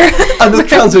 fair. And the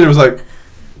translator was like,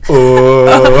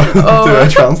 oh, do I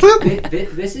translate?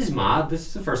 This is mad. This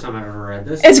is the first time I've ever read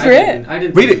this. It's I great.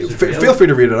 didn't Read think it. was real. Feel free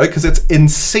to read it out, because it's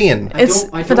insane. It's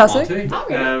I fantastic. don't want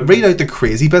to. Read out the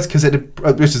crazy bits, because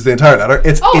which is the entire letter.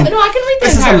 It's Oh no, I can read the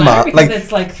this is entire a letter ma- because like-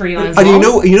 it's like 3 lines And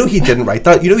long. you know he didn't write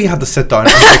that. You know he had to sit down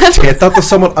and dictate that to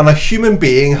someone, and a human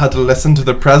being had to listen to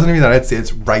the president of the United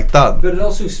States write that. But it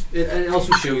also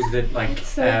shows that, like, It's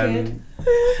so good.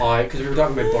 how, because we were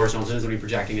talking about Boris Johnson is only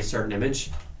projecting a certain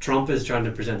image. Trump is trying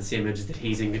to present the same image, that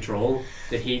he's in control,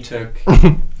 that he took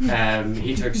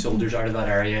soldiers out of that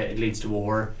area. It leads to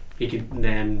war. He can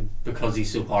then, because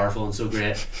he's so powerful and so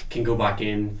great, can go back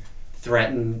in,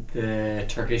 threaten the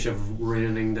Turkish of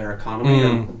ruining their economy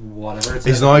or whatever.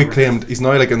 He's now like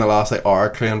in the last like hour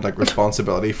claimed like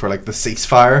responsibility for like the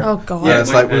ceasefire. Oh God. Yeah, Yeah, it's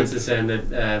Mike like Pence is saying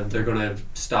that they're going to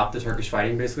stop the Turkish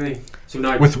fighting, basically. So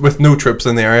now, with no troops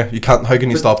in the area, you can't. How can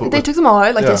you But stop it? They with- took them all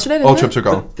out like yeah, yesterday, didn't all they? troops are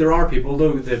gone. but there are people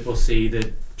though that will see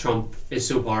that Trump is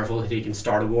so powerful that he can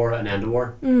start a war and end a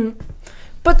war.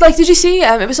 But like, did you see?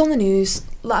 It was on the news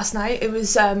last night. It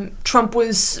was Trump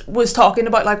was talking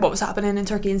about like what was happening in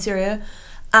Turkey and Syria,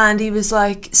 and he was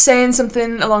like saying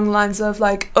something along the lines of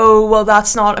like, "Oh, well,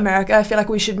 that's not America. I feel like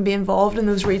we shouldn't be involved in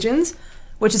those regions,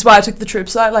 which is why I took the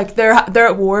troops out. Like they're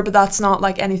at war, but that's not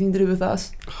like anything to do with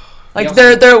us. Like He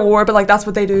also- they're at war, but like that's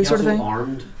what they do, He sort of also thing.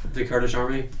 armed the Kurdish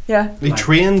army. Yeah. He Like-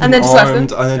 trained And and then just left them.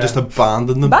 armed, and then just Yeah.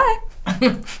 abandoned them.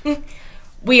 Bye.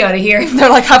 We out of here. They're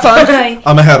like, have fun.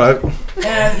 I'm a head out.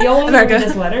 You all America. remember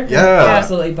this letter? Yeah.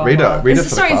 Absolutely. Read it. Read it for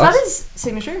the Sorry, is class. that his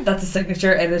signature? That's a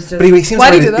signature. It is just. But he seems Why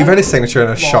to do you write do he that? wrote his signature in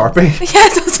a Sharpie. Yeah,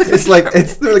 it does. It's like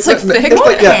it's like, It's like written- thick. it's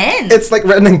like, yeah, Pen. it's like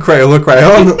written in Crayola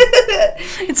crayon.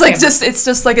 It's like it's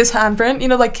just like his handprint. You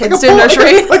know, like like, kids a do in paw,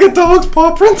 nursery. like a dog's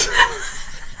paw print.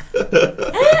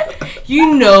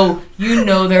 You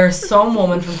know, there's some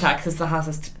woman from Texas that has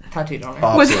this tattooed on her.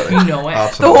 Absolutely. You know it.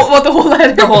 Absolutely. The whole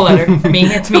letter. The whole letter. It's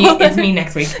me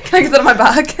next week. Can I get that on my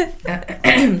back?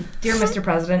 Dear Mr.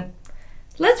 President,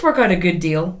 let's work out a good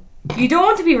deal. You don't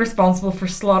want to be responsible for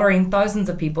slaughtering thousands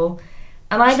of people,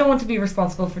 and I don't want to be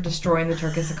responsible for destroying the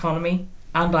Turkish economy,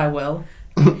 and I will.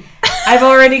 I've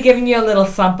already given you a little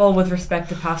sample with respect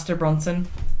to Pastor Brunson.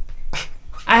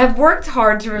 I have worked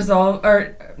hard to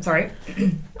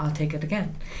I'll take it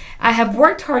again. I have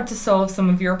worked hard to solve some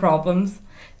of your problems.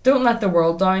 Don't let the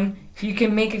world down. You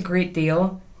can make a great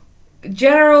deal.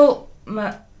 General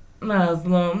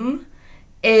Muslim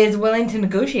is willing to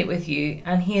negotiate with you,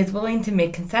 and he is willing to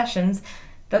make concessions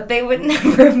that they would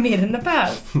never have made in the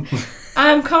past. I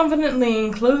am confidently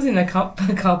enclosing a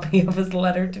copy of his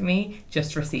letter to me,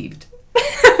 just received.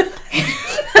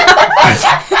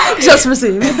 Just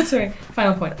received. Sorry,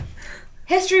 final point.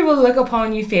 History will look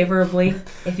upon you favorably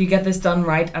if you get this done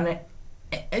right, and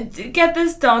get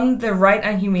this done the right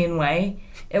and humane way.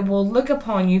 It will look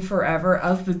upon you forever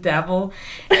as the devil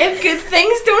if good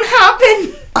things don't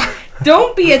happen.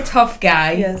 Don't be a tough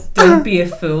guy. Yes. Don't be a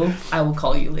fool. I will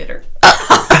call you later.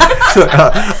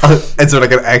 It's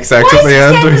like an XX Why at is the he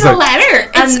end. sending He's a like,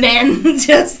 letter and then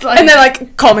just like And then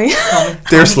like, call me.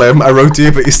 "Dear Slim, I wrote to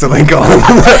you, but you still ain't gone."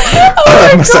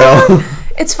 Oh Myself.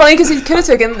 It's funny because he could have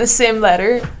taken the same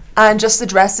letter and just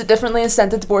addressed it differently and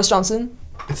sent it to Boris Johnson.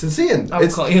 It's insane. I'll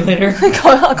call you later.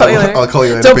 I'll call you later. I'll call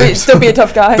you later. Don't be a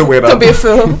tough guy. Don't wait Don't up. be a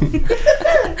fool.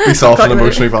 Be soft and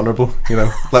emotionally vulnerable. You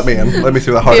know, let me in. Let me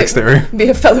through the hard exterior. Be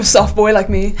a fellow soft boy like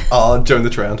me. I'll join the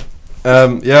trend.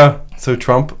 Yeah. So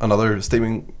Trump, another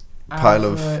steaming pile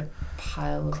of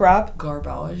Crap.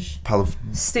 Garbage. pile of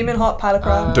Steaming hot pile of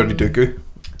crap. dirty dooku.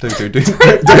 Dirty dooku.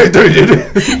 Dirty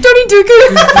dooku. Dirty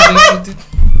dooku.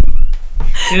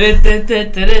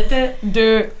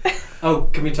 Do. Oh,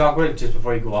 can we talk about, just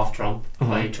before you go off Trump,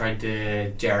 how he tried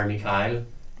to Jeremy Kyle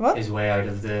his way out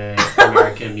of the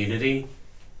American immunity?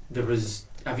 There was,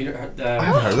 have you heard the... I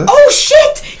haven't heard this. Oh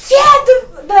shit! Yeah,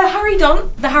 the Harry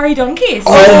Dunn case.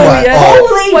 Oh my! yeah.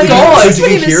 Oh, my God. So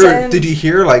did you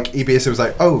hear? Like, he basically was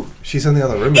like, "Oh, she's in the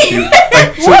other room."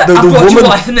 Like, so I've the got your woman,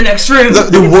 wife in the next room.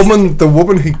 the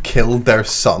woman who killed their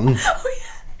son.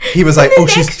 He was like, "Oh,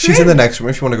 she's in the next room.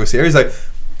 If you want to go see her," he's like,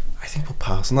 "I think we'll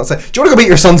pass on that side. Do you want to go meet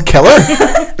your son's killer?"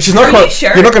 She's not. Are you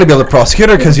sure? You're not going to be able to prosecute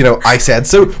her because I said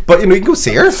so. But you can go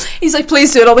see her. He's like,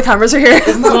 please do it. All the cameras are here.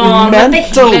 Go on, let the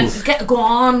mental?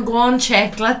 healing. Go on,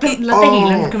 check. Let the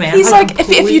healing come in. He's like,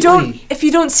 if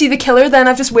you don't see the killer, then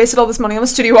I've just wasted all this money on the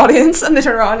studio audience. And they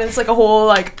turn around and it's like a whole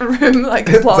like room like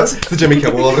applause. It's the Jimmy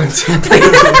Kimmel audience. They'll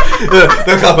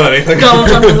clap at anything. Donald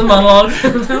Trump is a monologue.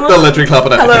 They'll literally clap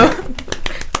at anything. Hello.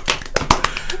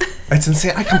 It's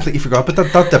insane. I completely forgot. But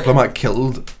that diplomat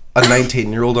killed a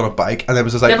 19-year-old on a bike, and then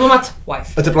was just like Diplomat's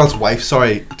wife. a diplomat's wife.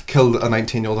 Sorry, killed a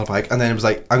 19-year-old on a bike, and then it was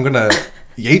like, I'm gonna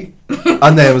yeet,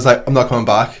 and then it was like, I'm not coming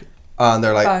back, and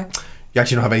they're like, Bye. you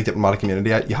actually don't have any diplomatic immunity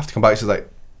yet. You have to come back. She's like,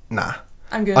 nah.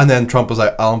 I'm good. And then Trump was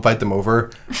like, I'll invite them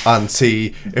over and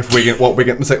see if what we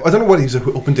can. It's like, I don't know what he was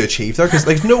hoping to achieve there, because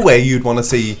like no way you'd want to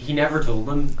see. He never told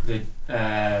them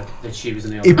that she was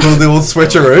in the other He pulled the old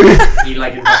switcheroo. He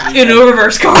like In a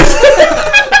reverse card.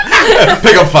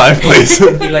 Pick up 5, please.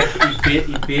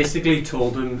 he basically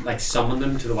told them, like, summoned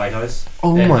them to the White House.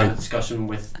 Oh They my. had a discussion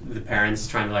with the parents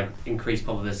trying to like increase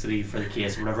publicity for the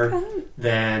case or whatever.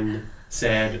 Then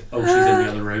said, "Oh, she's in the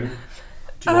other room.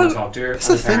 Do you want to talk to her?" And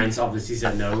the parents obviously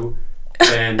said no.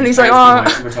 Then And he's like, parents came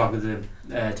out and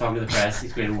we're talking to the press,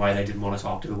 explaining why they didn't want to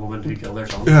talk to the woman who killed their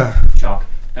son. Yeah. Shock.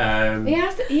 He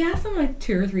asked them like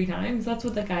 2 or 3 times. That's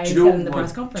what the guy Do said you know in the what,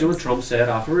 press do you know conference. what Trump said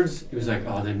afterwards? He was like,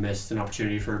 "Oh, they missed an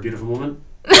opportunity for a beautiful woman."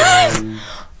 Did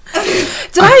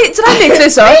I make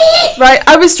this up? Right,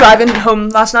 I was driving home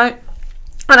last night,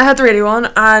 and I had the radio on,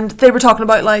 and they were talking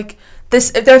about like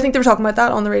this. I think they were talking about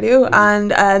that on the radio,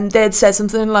 and they had said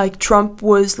something like Trump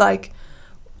was like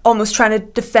almost trying to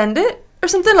defend it or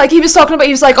something. Like he was talking about,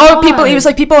 he was like, "Oh, people." He was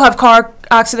like, "People have car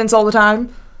accidents all the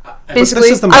time." Basically,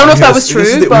 This is the I man don't know if who that has- was true,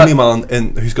 This is the but only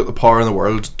man who's got the power in the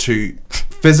world to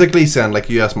physically send like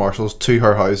US Marshals to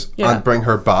her house Yeah. and bring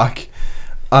her back,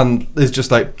 and it's just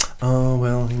like, oh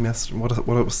well, he missed. What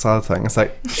a sad thing. It's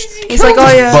like, he's like,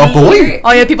 "Oh yeah, Well, boy.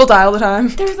 oh yeah, people die all the time."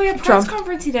 There was like a press Trump.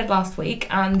 conference he did last week,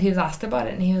 and he was asked about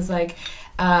it, and he was like,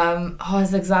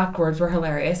 his exact words were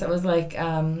hilarious. It was like,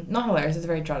 not hilarious, it's a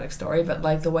very tragic story, but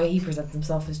like the way he presents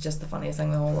himself is just the funniest thing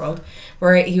in the whole world.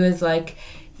 Where he was like,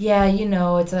 yeah,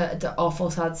 it's an awful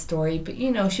sad story, but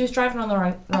she was driving on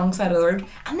the wrong side of the road,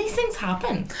 and these things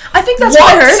happen. I think that's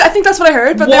what I What? heard. I think that's what I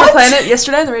heard, but they were What? playing it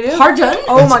yesterday on the radio. Pardon?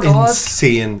 Oh it's my god,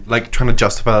 insane. Like trying to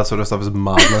justify that sort of stuff is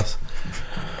madness.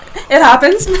 it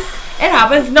happens. It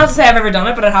happens. Not to say I've ever done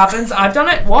it, but it happens. I've done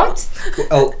it. What?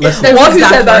 Well, listen. There's What? Who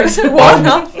exact said that?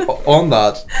 words. What? on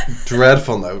that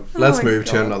dreadful note, let's my move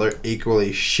to God. another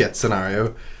equally shit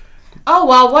scenario. Oh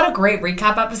wow, what a great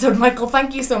recap episode, Michael.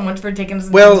 Thank you so much for taking us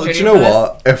into Well, the do studio you know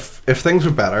for this. what? If things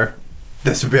were better,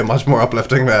 this would be a much more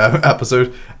uplifting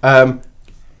episode.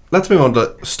 Let's move on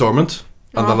to Stormont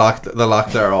and the lack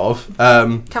thereof.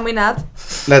 Can we not?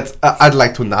 I'd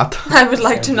like to not. I would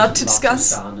like to There's not lots of discuss.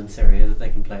 sand in Syria that they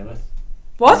can play with.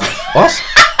 What? What?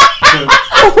 So,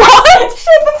 What?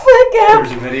 Shut the fuck up.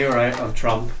 there's a video, right, of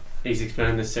Trump. He's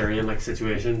explaining the Syrian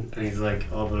situation, and he's like,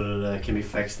 "Oh, but it can be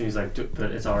fixed." And he's like,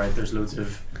 "But it's all right. There's loads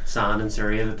of sand in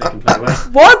Syria that they can play with."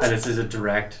 What? And this is a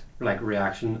direct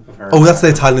reaction of her. Oh, that's the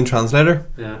Italian translator.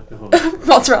 Yeah. Hold on.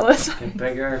 Mozzarella. Get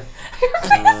bigger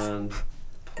and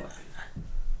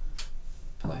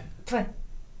play. Play.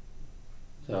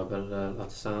 So a bit of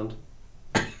lots of sand.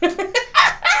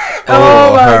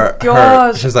 Oh my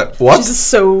God. She's like, what? She's just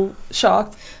so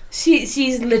shocked.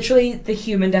 She's literally the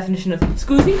human definition of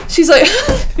scusi. She's like,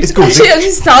 It's good.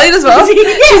 she's Italian as well.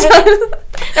 She's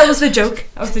That was the joke.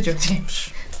 That was the joke,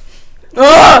 James.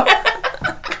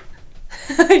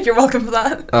 You're welcome for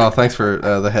that. Oh, thanks for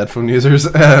the headphone users.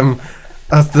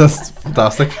 That's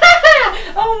fantastic.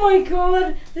 Oh my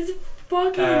god, this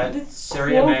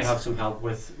Syria may have some help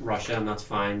with Russia, and that's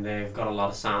fine. They've got a lot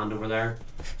of sand over there,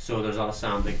 so there's a lot of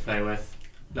sand they can play with.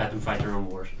 Let them fight their own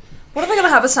wars. What are they going to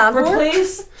have a sand war?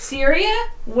 Replace Syria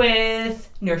with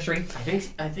nursery.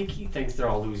 I think he thinks they're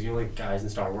all those, like guys in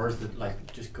Star Wars that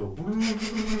like just go.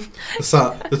 The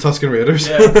Tusken Raiders.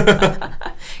 Yeah.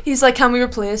 He's like, can we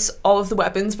replace all of the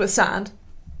weapons with sand?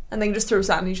 And they can just throw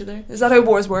sand at each other. Is that how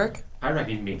wars work? I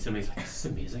reckon he meets them. He's like, this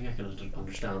is amazing. I can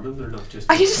understand them. They're not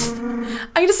just. I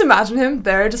can just imagine him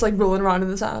there, just like rolling around in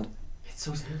the sand. It's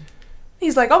so sad.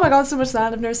 He's like, oh my god, so much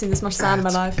sand. I've never seen this much sand in my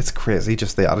life. It's crazy,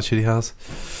 just the attitude he has.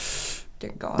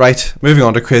 Dear God. Right, moving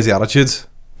on to crazy attitudes.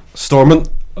 Stormont.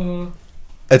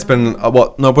 It's been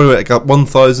what? No, wait, it got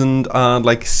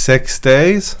 1,006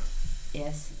 days.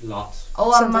 Yes. Lots.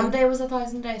 Oh, on Something. Monday was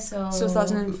 1,000 days, so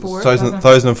 2004.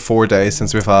 1,004 days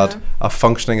since we've had a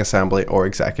functioning assembly or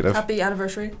executive. Happy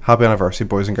anniversary. Happy anniversary,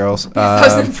 boys and girls.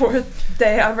 2004th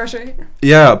day anniversary.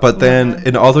 Yeah, but then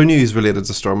in other news related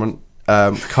to Stormont,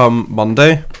 come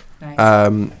Monday,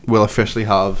 nice. we'll officially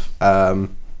have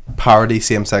parity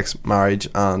same-sex marriage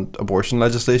and abortion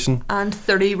legislation. And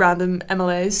 30 random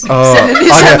MLAs Oh, sitting in the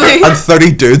yeah, assembly. and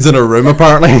 30 dudes in a room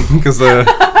apparently, because they're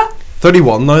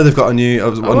 31 now. They've got a new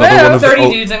another one of 30 the,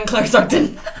 dudes in Claire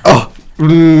Stockton. oh,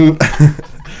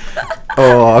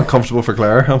 uncomfortable for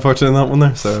Claire, unfortunately, in that one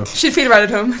there. So She'd feel right at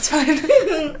home. It's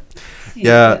fine.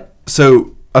 yeah.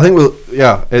 So I think we'll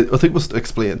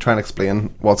try and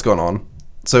explain what's going on.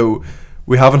 So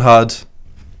we haven't had,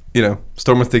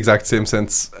 Stormont's the exact same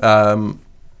since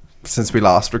we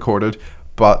last recorded,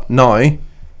 but now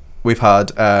we've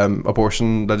had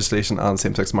abortion legislation and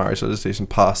same-sex marriage legislation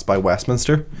passed by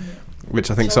Westminster,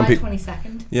 which I think some people,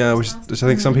 22nd. yeah, which I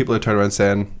think some people are turning around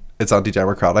saying it's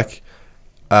anti-democratic.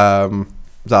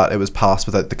 That it was passed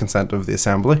without the consent of the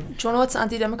assembly. Do you want to know what's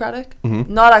anti-democratic?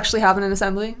 Mm-hmm. Not actually having an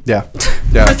assembly. Yeah.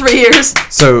 For 3 years.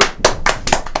 So,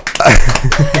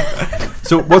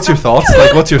 so what's your thoughts?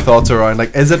 Like, what's your thoughts around?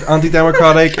 Like, is it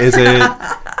anti-democratic? Is it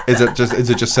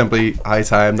just simply high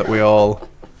time that we've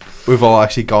all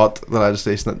actually got the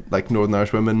legislation that like Northern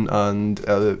Irish women and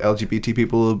LGBT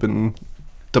people have been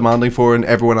demanding for, and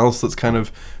everyone else that's kind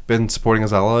of been supporting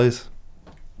as allies?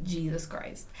 Jesus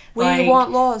Christ. We want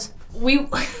laws. We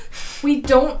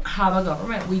don't have a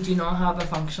government. We do not have a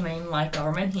functioning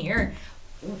government here.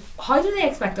 How do they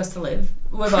expect us to live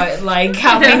without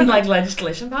having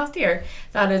legislation passed here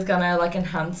that is gonna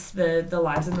enhance the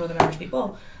lives of Northern Irish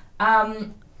people?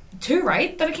 Too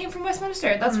right that it came from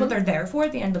Westminster. That's what they're there for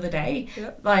at the end of the day.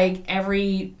 Yep.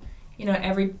 Every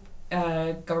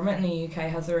government in the UK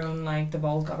has their own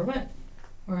devolved government,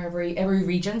 or every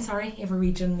region in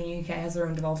the UK has their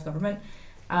own devolved government.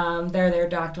 They're there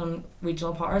to act on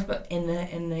regional powers, but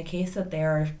in the case that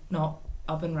they're not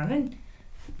up and running,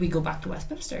 we go back to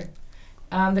Westminster.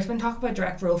 There's been talk about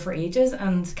direct rule for ages,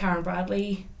 and Karen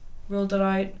Bradley ruled it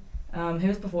out. Who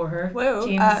was before her? Whoa,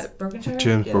 James Brokenshire.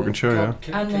 James Brokenshire,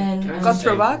 yeah. And then can I got just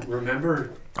throwback.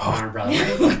 Remember Karen Bradley?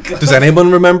 Does anyone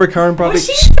remember Karen Bradley? Was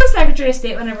she still Secretary of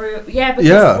State whenever? Yeah, because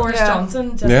Yeah. Boris Yeah.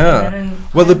 Johnson just Yeah. came in and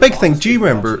Well, the big thing. Do you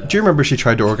remember she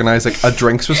tried to organise a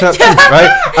drinks reception,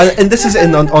 right? And this is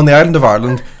on the island of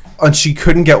Ireland, and she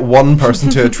couldn't get one person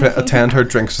to attend her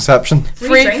drinks reception.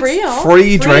 Free drinks.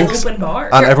 Free drinks, Open bar.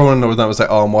 and everyone in Northern was like,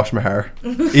 "Oh, I'm washing my hair."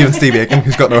 Even Steve Aiken,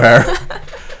 who's got no hair.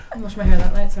 I washed my hair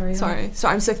that night. Sorry. Sorry,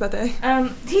 I'm sick that day.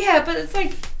 Yeah, but it's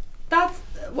that's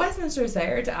Westminster's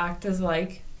there to act as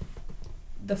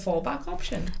the fallback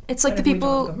option. It's like the whenever we don't have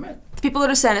people government. the people that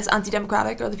are saying it's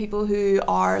anti-democratic are the people who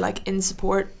are in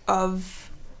support of,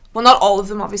 well, not all of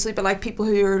them obviously, but people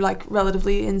who are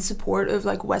relatively in support of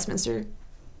Westminster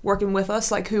working with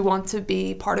us, who want to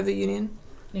be part of the union.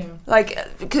 Yeah.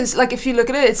 Because if you look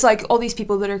at it, it's all these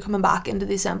people that are coming back into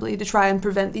the assembly to try and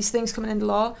prevent these things coming into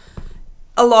law.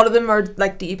 A lot of them are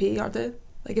DUP, aren't they?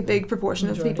 A big proportion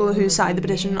of Majority people of who them are signed the DUP.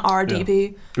 petition are Yeah.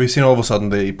 DUP. We've seen all of a sudden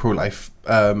the pro-life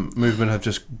movement have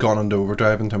just gone into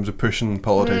overdrive in terms of pushing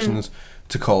politicians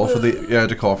to call for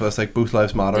this, both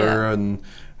lives matter and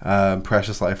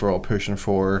precious life are all pushing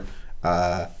for.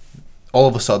 All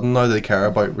of a sudden now they care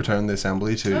about returning the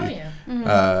assembly to Oh yeah.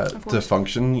 Of to course.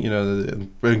 function.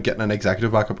 We're getting an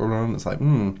executive back up and running. It's I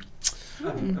mean,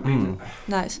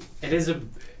 Nice. it's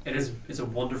a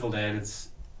wonderful day, and it's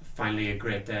finally a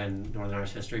great day in Northern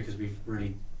Irish history because we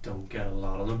really don't get a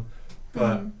lot of them.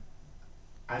 But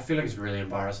I feel like it's really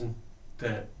embarrassing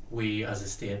that we as a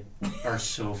state are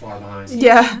so far behind.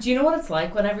 Yeah. Do you know what it's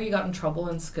like whenever you got in trouble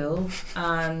in school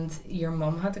and your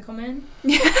mum had to come in?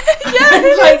 Yeah.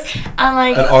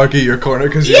 And argue your corner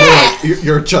because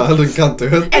you're a child and can't do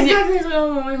it. exactly. It's like,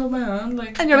 oh, mummy, hold my hand.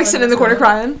 Like, And you're like sitting in the corner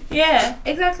crying. Yeah,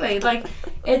 exactly. Like,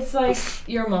 it's like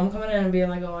your mum coming in and being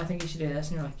like, oh, I think you should do this.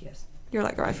 And you're like, yes. You're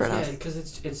like, alright, fair enough. Yeah, because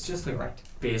it's just the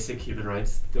basic human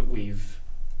rights that we've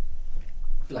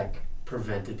like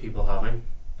prevented people having,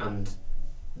 and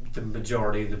the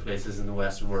majority of the places in the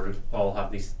Western world all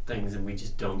have these things, and we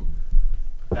just don't.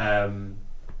 And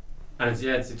it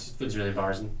just feels really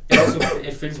embarrassing. It also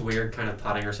it feels weird, kind of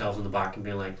patting ourselves on the back and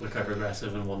being like, look how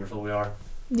progressive and wonderful we are.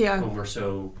 Yeah. When we're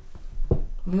so.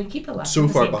 When we keep electing So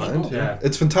the far same behind. people. Yeah.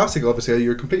 It's fantastic. Obviously,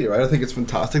 you're completely right. I think it's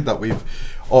fantastic that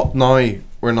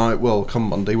come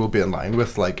Monday we'll be in line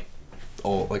with like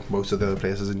all like most of the other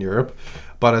places in Europe,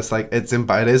 but it's like it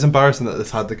is embarrassing that it's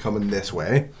had to come in this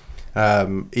way.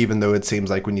 Even though it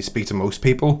seems like when you speak to most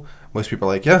people are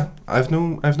like, yeah, I've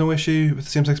no issue with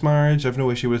same-sex marriage. I've no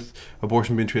issue with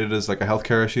abortion being treated as like a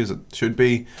healthcare issue as it should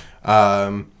be.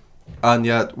 And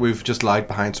yet we've just lagged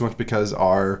behind so much because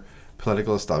our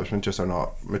political establishment just are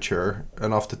not mature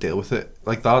enough to deal with it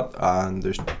like that, and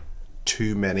there's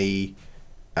too many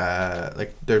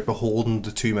they're beholden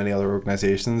to too many other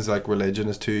organizations. Like religion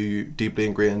is too deeply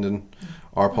ingrained in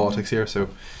our politics here, so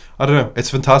I don't know. It's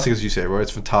fantastic, as you say, right?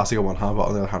 It's fantastic on one hand, but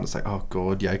on the other hand it's like, oh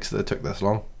god, yikes that it took this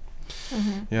long.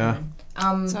 Yeah.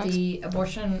 The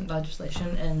abortion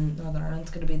legislation in Northern Ireland is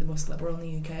going to be the most liberal in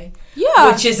the UK.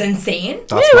 Yeah. Which is insane.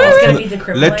 That's It's going to be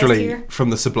decriminalised literally here. from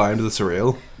the sublime to the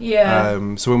surreal.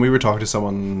 Yeah. So when we were talking to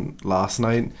someone last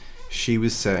night, she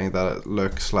was saying that it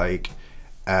looks like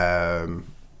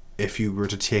if you were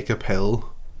to take a pill,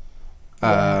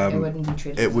 it wouldn't be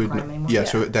treated as a crime anymore. Yeah,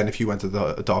 so then if you went to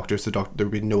the doctors, there would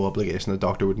be no obligation. The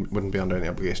doctor wouldn't be under any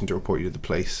obligation to report you to the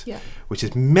police. Yeah. Which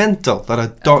is mental. That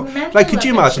a like, could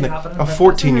you imagine a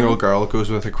 14-year-old girl goes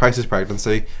with a crisis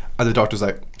pregnancy and the doctor's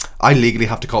like, I legally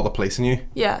have to call the police on you.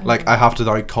 Yeah. Like, I have to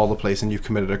now call the police and you've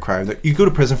committed a crime. That you go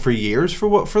to prison for years for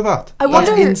that. I That's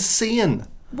wonder- insane.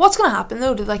 What's going to happen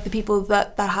though to like the people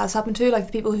that has happened to, like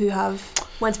the people who have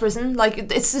went to prison? Like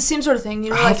it's the same sort of thing,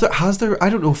 you know. Like, Has there? I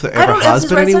don't know if there I ever don't know if has this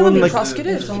been right, someone anyone being like.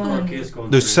 prosecuted. There's a court case going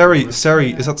There's through.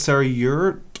 Sari. Is that Sari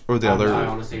Urt or the other?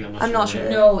 Honestly, I'm not sure.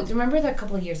 No, do you remember that a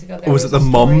couple of years ago? Or was it the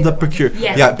mum that procured?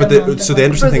 Yes, yeah, but the mum so that the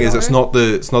interesting thing is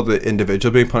procured. it's not the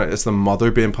individual being punished. It's the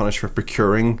mother being punished for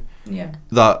procuring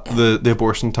that the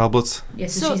abortion tablets.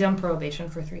 Yes, so she's on probation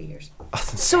for 3 years.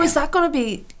 So is that going to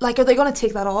be like? Are they going to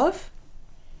take that off?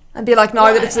 And be like, now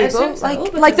Well, that it's I legal, assume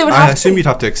so, like they would have I assume to. you'd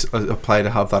have to apply to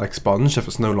have that expunged if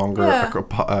it's no longer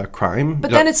a crime.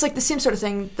 But then it's like the same sort of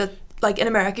thing that, like in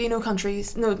America, you know,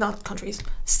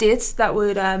 states that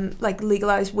would like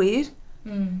legalize weed.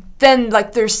 Then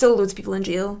like there's still loads of people in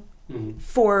jail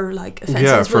for like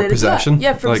offences for related possession. to that.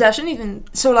 Yeah, for Like- possession even.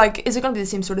 So like, is it going to be the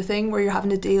same sort of thing where you're having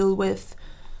to deal with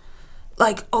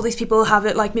like all these people have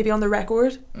it like maybe on their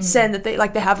record saying that they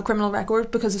have a criminal record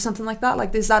because of something like that?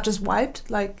 Like, is that just wiped?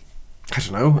 Like, I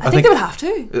don't know. I think they would have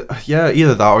to. Yeah,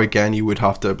 either that or again you would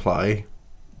have to apply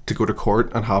to go to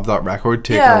court and have that record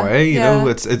taken Yeah, away. You yeah. know,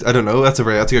 it's I don't know. That's a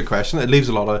good question. It leaves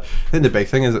a lot of. I think the big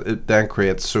thing is it then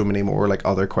creates so many more like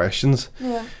other questions.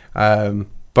 Yeah.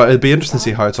 But it'd be interesting to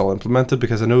see how it's all implemented,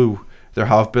 because I know there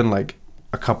have been like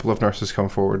a couple of nurses come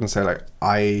forward and say like,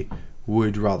 I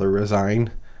would rather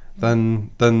resign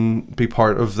than be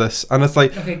part of this, and it's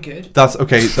like, Okay, good. that's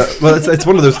okay. Well, it's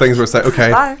one of those things where it's like,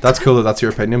 okay, Bye. that's cool that that's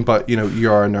your opinion, but you know, you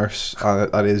are a nurse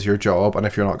and that is your job, and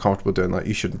if you're not comfortable doing that,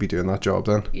 you shouldn't be doing that job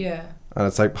then. Yeah. And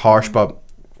it's like harsh, but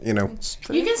you know,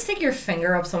 You can stick your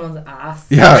finger up someone's ass.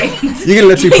 yeah, right? you can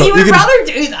literally You would rather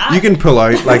do that. you can pull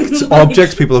out like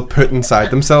objects people have put inside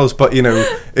themselves, but you know,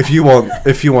 if you want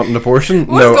an abortion, What's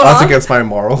no, going that's on? against my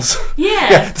morals.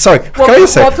 Yeah. Yeah, sorry. Can I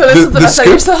just say what putting something outside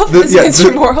yourself is against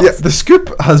your morals? Yeah, the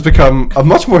scoop has become a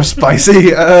much more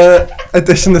spicy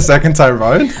addition the second time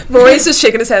round. Rory's just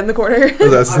shaking his head in the corner.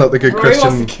 That's not the good Rory wants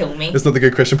Christian. to kill me. It's not the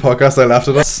good Christian podcast I left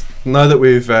it on. Now that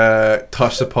we've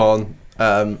touched upon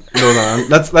Northern Ireland,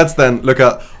 let's then look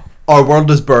at our world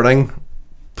is burning.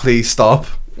 Please stop.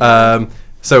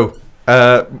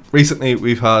 Recently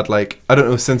we've had like, I don't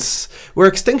know, since were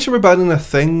Extinction Rebellion a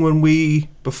thing when we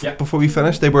before we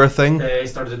finished? They were a thing. They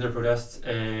started in their protests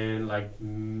in like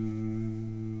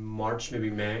March, maybe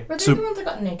May. Were they So- the ones that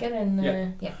got naked in the... Yeah.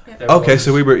 Yeah. They were Okay, always-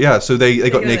 so we were so they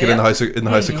got Yeah, naked in the yeah.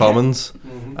 House of Yeah. Commons.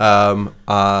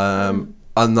 Mhm.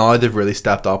 And now they've really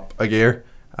stepped up a gear.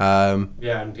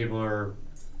 Yeah, and people are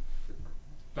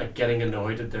like getting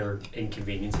annoyed that they're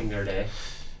inconveniencing their day.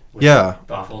 Which Yeah.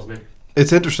 baffles me.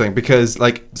 It's interesting because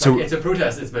like so. It's a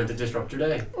protest. It's meant to disrupt your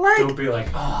day. Like, Don't be like,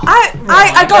 oh,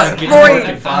 I got get to work in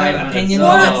Rory. 5 minutes. Opinion Oh.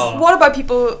 on What about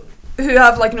people who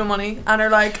have like no money and are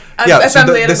like, Yeah, if so I'm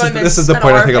late, I'm this gonna is miss this is the an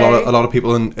point I hour think pay. a lot of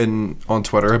people in on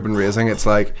Twitter have been raising. It's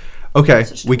like, okay,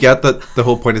 we get that the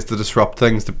whole point is to disrupt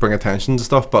things to bring attention to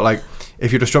stuff, but like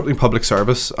if you're disrupting public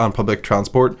service and public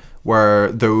transport,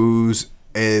 where those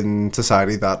in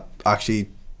society that actually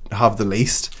have the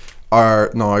least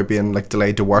are now being like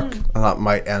delayed to work, and that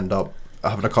might end up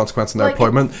having a consequence in their Like-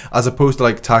 employment, as opposed to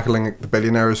like tackling the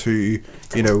billionaires who,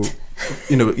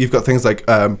 you've got things like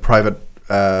private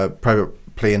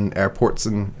plane airports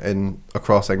in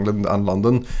across England and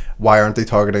London. Why aren't they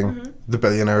targeting the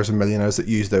billionaires and millionaires that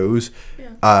use those?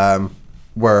 Yeah.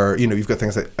 Where you've got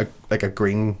things like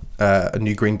a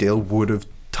new Green Deal would have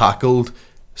tackled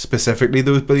specifically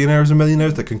those billionaires and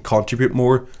millionaires that can contribute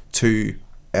more to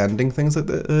ending things like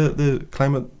the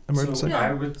climate emergency. So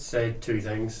I would say 2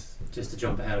 things, just to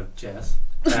jump ahead of Jess.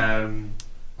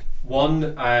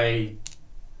 One, I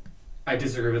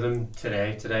disagree with them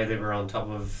today. Today they were on top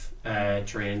of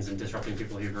trains and disrupting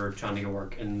people who were trying to go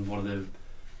work in one of the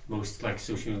most like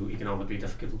socio-economically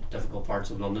difficult parts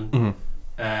of London.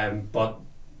 But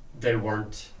they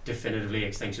weren't definitively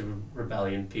Extinction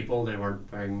Rebellion people. They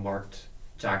weren't wearing marked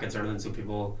jackets or anything, so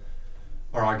people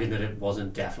are arguing that it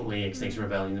wasn't definitely Extinction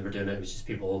Rebellion that were doing it. It was just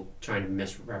people trying to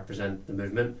misrepresent the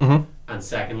movement. And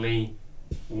secondly,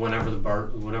 whenever the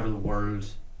world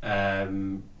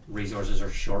resources are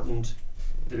shortened,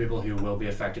 the people who will be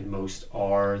affected most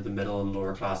are the middle and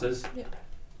lower classes. Yep.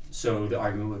 So the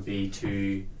argument would be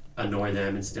to annoy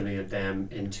them and stimulate them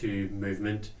into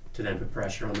movement to then put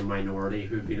pressure on the minority,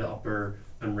 who would be the upper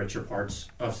and richer parts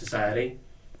of society.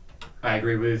 I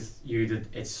agree with you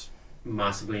that it's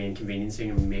massively inconveniencing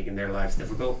and making their lives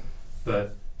difficult,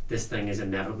 but this thing is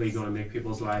inevitably going to make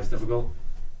people's lives difficult.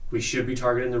 We should be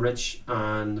targeting the rich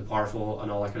and the powerful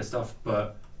and all that kind of stuff,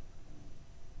 but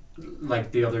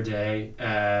like the other day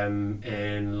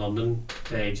in London,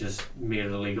 they just made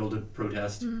it illegal to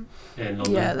protest in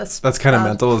London. Yeah, that's kind of bad.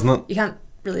 mental, isn't it? You can't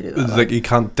really do that. It's like you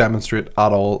can't demonstrate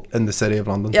at all in the city of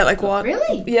London. Yeah, like what?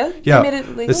 Really? Yeah. Yeah. They made it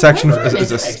legal. The section What?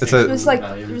 it's It was like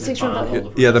Rebellion, Extinction they banned Rebellion.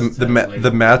 all the yeah, protests, the said it was Met legal,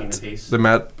 keeping the peace. the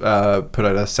Met put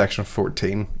out a section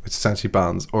 14, which essentially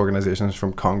bans organisations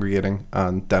from congregating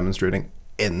and demonstrating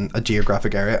in a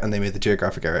geographic area, and they made the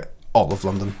geographic area all of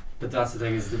London. But that's the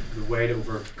thing, is the way to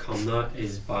overcome that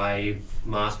is by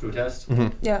mass protest.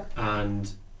 Yeah.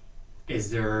 And is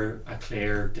there a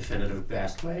clear, definitive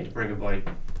best way to bring about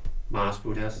mass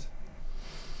protest?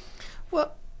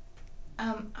 Well,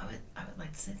 I would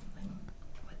like to say something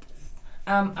about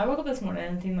this. I woke up this morning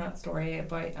and seen that story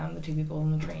about the 2 people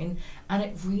on the train, and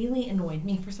it really annoyed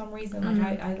me for some reason.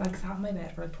 Like I like sat in my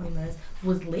bed for like 20 minutes,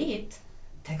 was late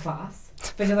to class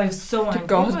because I was so angry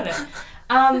God. about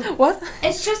it. what?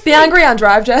 It's just Be like, angry and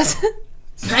drive, Jess.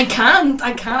 I can't. I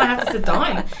have to sit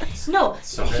down. No,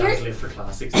 Sorry, I was late for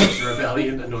class. Extinction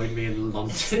Rebellion annoyed me in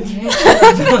London.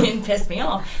 It pissed me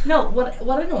off. No,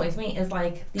 what annoys me is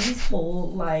like these whole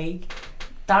like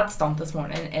that stunt this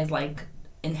morning is like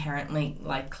inherently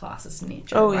like classist in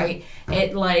nature, Oh, yeah. right?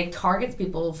 It like targets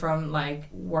people from like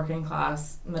working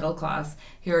class, middle class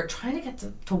who are trying to get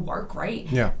to work, right?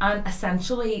 Yeah. And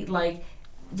essentially like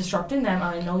disrupting them. And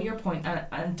I know your point, and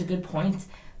it's a good point.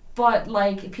 But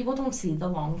like people don't see the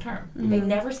long term. They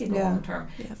never see the Yeah. long term.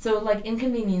 Yeah. So like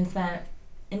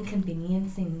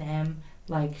inconveniencing them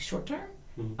like short term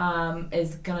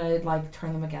is gonna like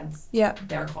turn them against Yeah.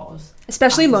 their cause.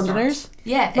 Especially At the start. Londoners.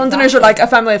 Yeah, Londoners are exactly. like,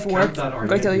 if I'm late for work, Can't that I'm going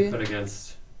to argument tell be you. put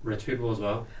against rich people as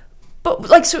well? But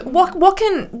like, so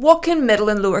what can middle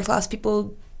and lower class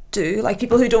people do? Like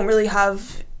people who don't really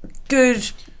have good,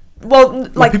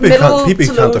 like people middle who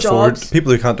to low can't afford jobs.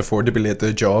 people who can't afford to be late to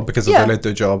a job, because if Yeah. they're late to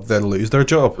a job, they'll lose their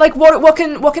job. Like what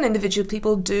can individual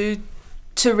people do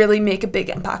to really make a big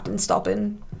impact in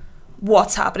stopping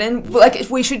what's happening? Like if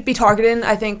we should be targeting,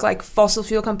 I think, like fossil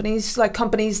fuel companies, like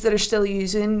companies that are still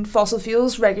using fossil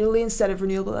fuels regularly instead of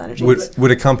renewable energy.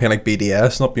 Would a campaign like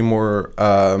BDS not be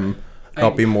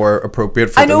more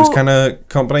appropriate for I know- those kind of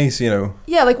companies?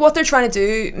 Yeah, like what they're trying to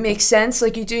do makes sense.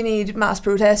 Like you do need mass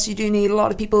protests, you do need a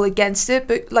lot of people against it,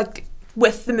 but like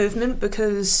with the movement,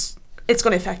 because it's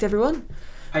going to affect everyone.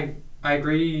 I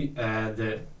agree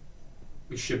that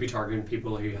we should be targeting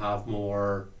people who have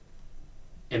more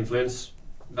influence.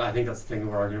 But I think that's the thing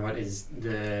we're arguing about, is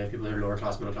the people who are lower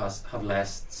class, middle class have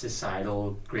less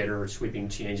societal, greater, sweeping,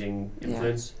 changing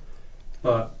influence.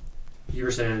 But you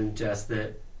were saying, Jess,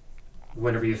 that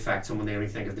whenever you affect someone, they only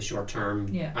think of the short term.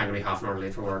 Yeah. I'm going to be half an hour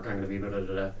late for work. I'm going to be blah, blah,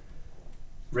 blah, blah.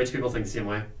 Rich people think the same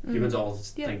way. Humans all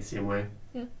Yeah. think the same way.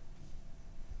 Yeah.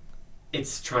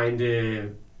 it's trying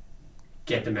to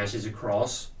get the message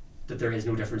across that there is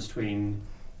no difference between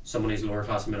someone who's lower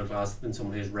class and middle class and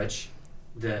someone who's rich.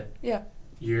 That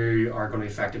you are going to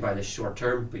be affected by this short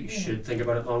term, but you should think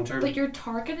about it long term. But you're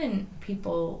targeting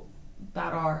people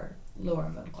that are lower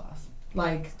middle class.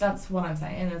 Like, that's what I'm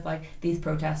saying, is like these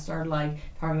protests are like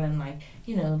targeting like,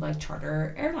 you know, like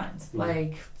charter airlines.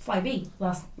 Like Flybe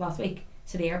last week,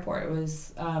 City Airport, it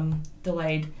was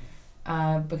delayed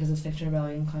because of Fiction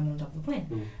Rebellion climbing on top of the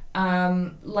plane.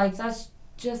 Like, that's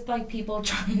just like people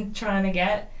trying to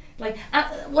get like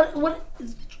what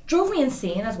drove me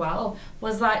insane as well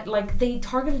was that like they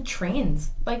targeted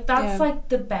trains. Like, that's like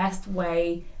the best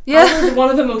way. One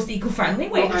of the most eco-friendly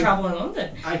way to travel in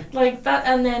London. Like that,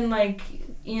 and then like,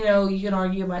 you know, you can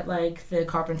argue about like the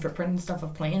carbon footprint and stuff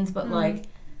of planes, but like,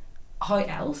 how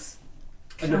else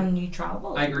can you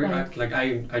travel? I agree.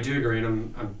 I do agree,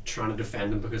 and I'm trying to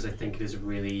defend them because I think it's a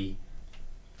really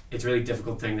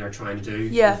difficult thing they're trying to do.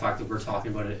 Yeah. The fact that we're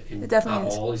talking about it at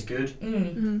all is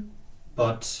good.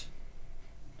 But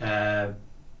the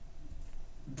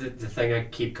thing I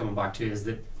keep coming back to is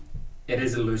that it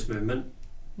is a loose movement.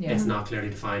 It's not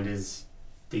clearly defined as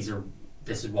this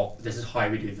is how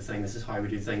we do the thing, this is how we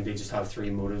do the thing. They just have three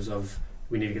motives of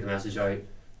we need to get the message out,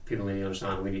 people need to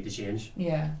understand, and we need to change.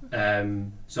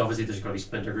 So obviously there's going to be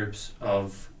splinter groups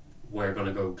of we're going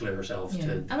to go glue ourselves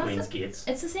to Queen's gates.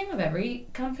 It's the same of every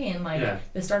campaign.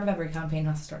 Like the start of every campaign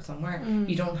has to start somewhere.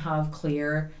 You don't have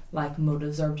clear like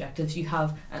motives or objectives. You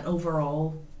have an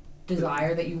overall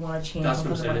desire that you want to change. That's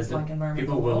what I'm saying, is that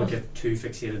people will get too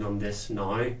fixated on this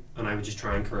now, and I would just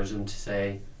try and encourage them to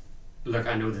say, look,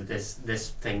 I know that this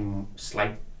thing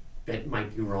slight bit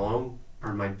might be wrong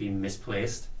or might be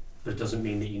misplaced, but it doesn't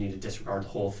mean that you need to disregard the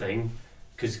whole thing,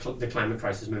 because the climate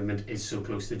crisis movement is so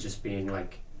close to just being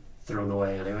like thrown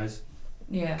away anyways.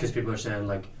 Because people are saying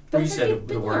like, you said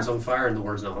the word's on fire and the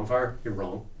word's not on fire, you're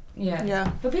wrong.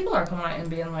 But people are coming out and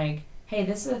being like, hey,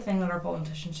 this is a thing that our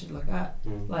politicians should look at.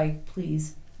 Like,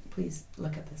 please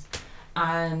look at this.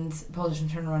 And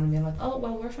politicians turn around and being like, oh,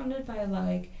 well, we're funded by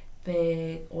like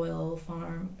big oil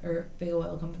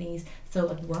companies, so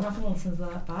like we're not going to listen to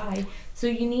that. Bye. So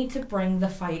you need to bring the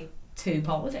fight to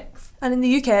politics. And in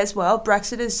the UK as well,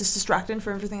 Brexit is just distracting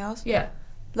from everything else.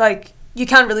 Like, you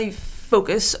can't really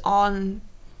focus on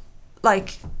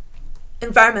like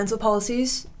environmental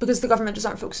policies because the government just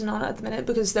aren't focusing on it at the minute,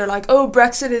 because they're like, oh,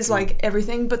 Brexit is like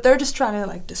everything, but they're just trying to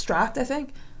like distract, I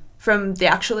think, from the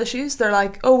actual issues. They're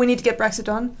like, oh, we need to get Brexit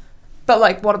done, but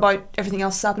like, what about everything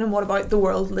else that's happening? What about the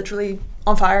world literally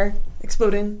on fire,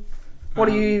 exploding? What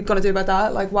are you going to do about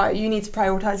that? Like, why you need to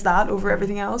prioritize that over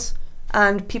everything else?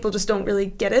 And people just don't really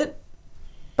get it.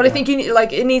 But I think you need,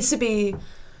 like, it needs to be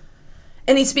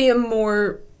a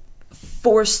more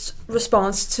forced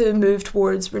response to move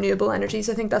towards renewable energies.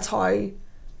 I think that's how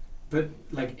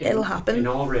it'll happen. In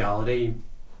all reality,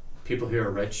 people who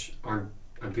are rich and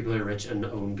people who are rich and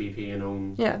own BP and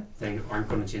own thing aren't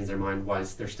going to change their mind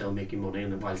whilst they're still making money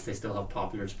and whilst they still have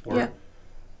popular support.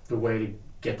 The way to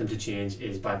get them to change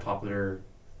is by popular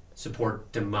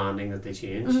support demanding that they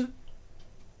change.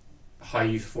 How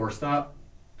you force that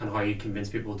and how you convince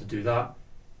people to do that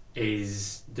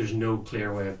is, there's no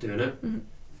clear way of doing it.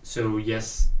 So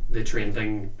yes, the train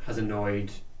thing has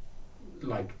annoyed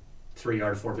like 3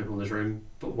 out of 4 people in this room,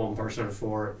 but 1 person out of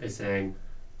 4 is saying,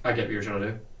 I get what you're trying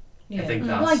to do. I think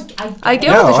that's... I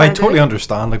get what I totally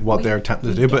understand like what they're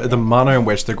attempting to do, but the manner in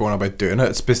which they're going about doing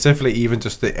it, specifically even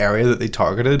just the area that they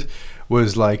targeted,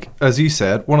 was like, as you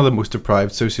said, one of the most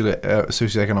deprived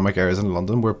socioeconomic areas in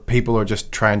London, where people are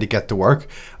just trying to get to work,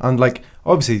 and like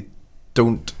obviously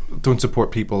don't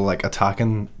support people like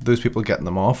attacking those people, getting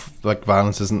them off. Like,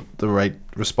 violence isn't the right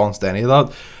response to any of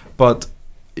that, but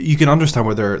you can understand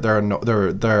where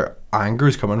their anger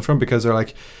is coming from, because they're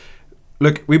like,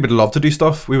 look, we would love to do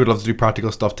stuff, we would love to do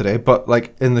practical stuff today, but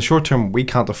like in the short term we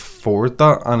can't afford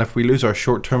that, and if we lose our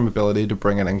short term ability to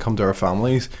bring an income to our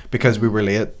families because we were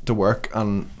late to work,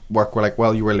 and work were like,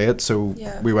 well, you were late, so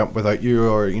we went without you,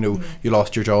 or you know, you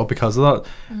lost your job because of that.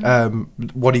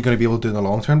 What are you going to be able to do in the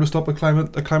long term to stop a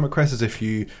climate crisis if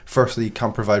you firstly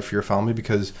can't provide for your family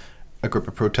because a group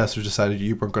of protesters decided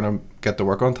you weren't going to get to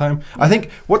work on time? I think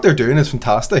what they're doing is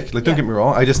fantastic. Like, don't get me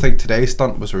wrong, I just think today's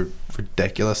stunt was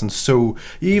ridiculous. And so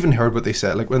you even heard what they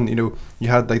said, like when, you know, you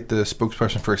had like the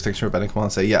spokesperson for Extinction Rebellion come on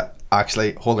and say, yeah,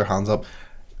 actually hold their hands up,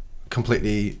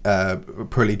 completely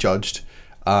poorly judged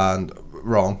and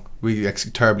wrong, we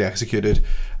terribly executed.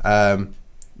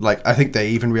 Like, I think they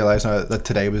even realised now that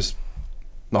today was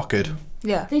not good.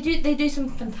 Yeah, they do some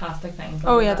fantastic things.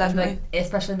 Definitely. Like,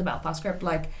 especially the Belfast script,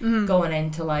 like going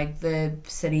into like the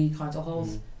city council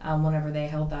halls whenever they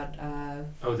held that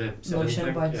The motion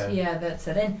about that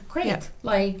sit-in. Great. Yeah.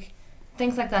 Like,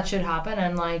 things like that should happen,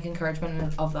 and like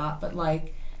encouragement of that, but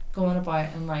like going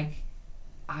about and like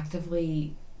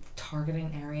actively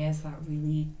targeting areas that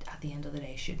really at the end of the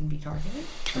day shouldn't be targeted.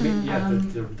 I mean,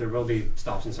 there will be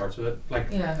stops and starts with it.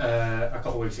 Like a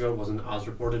couple of weeks ago, it wasn't as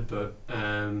reported, but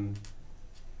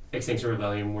Extinction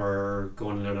Rebellion were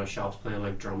going in and out of shops playing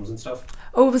like drums and stuff.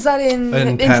 Oh, was that in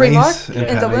Pennies, Fremont? in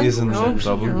In Dublin? Pennies and No.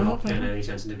 Dublin. You're not paying any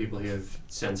attention to people who have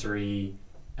sensory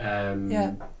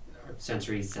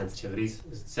sensitivities.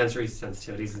 Sensory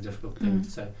sensitivity is a difficult thing to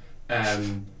say. But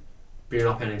you're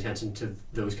not paying attention to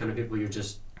those kind of people. You're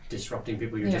just disrupting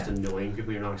people. You're just annoying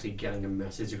people. You're not actually getting a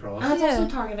message across. And it's also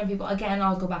targeting people. Again,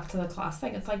 I'll go back to the class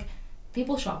thing. It's like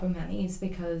people shop in Pennies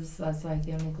because that's like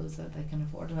the only clothes that they can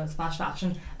afford, and it's fast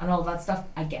fashion and all that stuff.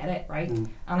 I get it, right? And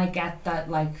I get that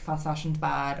like fast fashion's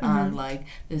bad and like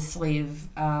the slave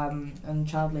and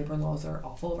child labour laws are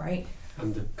awful, right?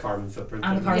 And the carbon footprint.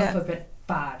 And the carbon footprint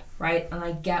bad, right? And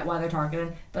I get why they're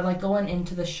targeting, but like going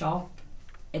into the shop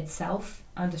itself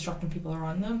and disrupting people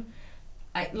around them,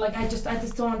 I just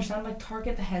don't understand. Like,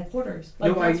 target the headquarters.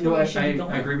 Like, I agree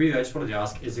with you. I just wanted to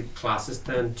ask: is it classist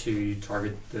then to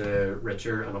target the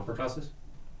richer and upper classes?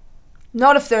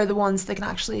 Not if they're the ones that can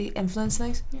actually influence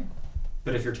things. Yeah.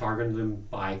 But if you're targeting them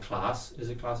by class, is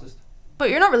it classist? But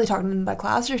you're not really targeting them by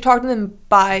class. You're targeting them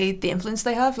by the influence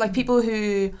they have. Like people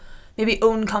who maybe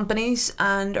own companies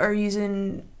and are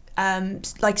using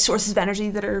like sources of energy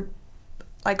that are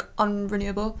like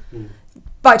unrenewable.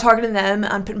 By targeting them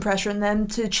and putting pressure on them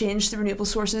to change the renewable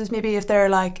sources. Maybe if they're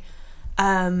like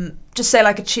just say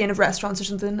like a chain of restaurants or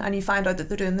something, and you find out that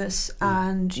they're doing this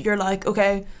and you're like,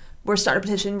 okay, we're starting a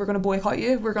petition, we're going to boycott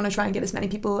you, we're going to try and get as many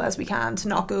people as we can to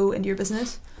not go into your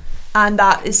business, and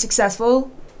that is successful,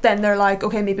 then they're like,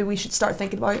 okay, maybe we should start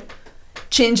thinking about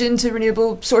changing to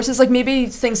renewable sources. Like maybe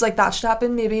things like that should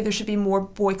happen. Maybe there should be more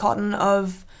boycotting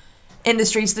of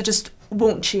industries that just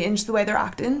won't change the way they're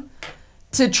acting,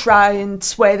 to try and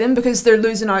sway them, because they're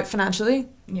losing out financially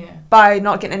by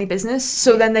not getting any business.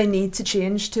 So then they need to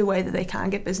change to a way that they can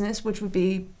get business, which would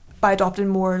be by adopting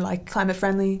more like climate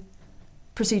friendly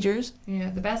procedures. Yeah,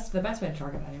 the best way to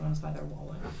target anyone is by their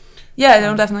wallet. Yeah,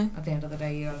 no, definitely. At the end of the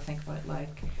day, you gotta think about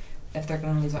like, if they're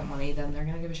gonna lose out money, then they're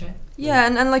gonna give a shit. Yeah,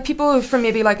 and like people from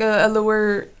maybe like a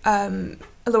lower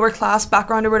class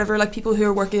background or whatever, like people who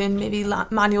are working maybe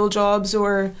manual jobs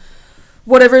or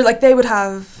whatever, like they would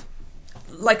have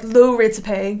like low rates of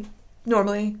pay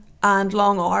normally and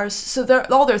long hours, so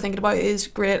all they're thinking about is,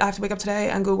 great, I have to wake up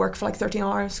today and go work for like 13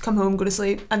 hours, come home, go to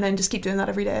sleep, and then just keep doing that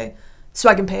every day so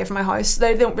I can pay for my house.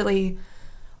 They don't really,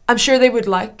 I'm sure they would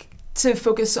like to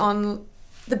focus on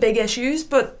the big issues,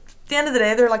 but at the end of the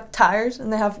day they're like tired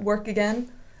and they have work again,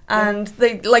 and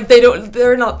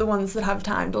they're not the ones that have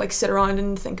time to like sit around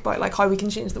and think about like how we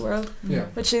can change the world,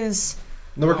 which is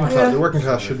the working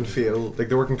class shouldn't feel like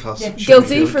the working class shouldn't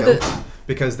guilty feel for guilt,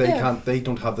 because they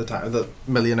don't have the time that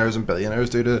millionaires and billionaires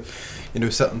do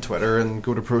to sit on Twitter and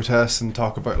go to protests and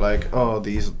talk about like, oh,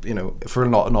 these, for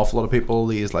not an awful lot of people,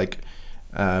 these like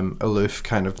aloof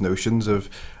kind of notions of,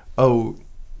 oh,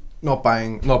 not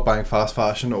buying fast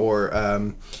fashion, or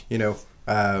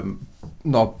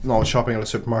not shopping at a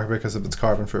supermarket because of its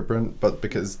carbon footprint, but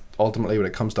because ultimately when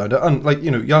it comes down to, and like,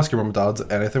 you ask your mum and dads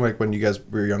anything, like when you guys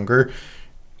were younger,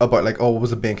 about like, oh, what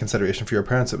was the main consideration for your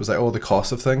parents? It was like, oh, the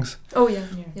cost of things. Oh yeah.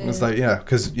 It's like,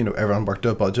 because everyone worked to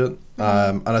a budget,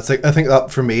 and it's like, I think that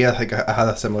for me, I think I had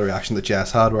a similar reaction that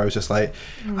Jess had, where I was just like,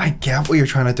 I get what you're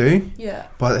trying to do,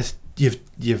 but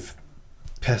you've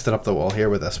pissed it up the wall here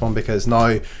with this one, because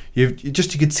now you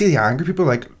could see the anger. People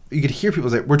like, you could hear people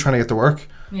say, we're trying to get to work.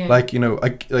 Like,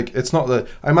 it's not that,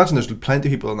 I imagine there's plenty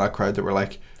of people in that crowd that were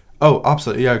like, oh,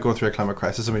 absolutely, going through a climate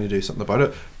crisis, and we need to do something about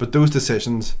it. But those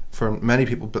decisions, for many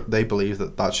people, but they believe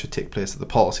that should take place at the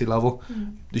policy level.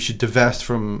 You should divest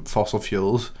from fossil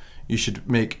fuels.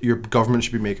 Your government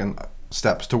should be making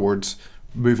steps towards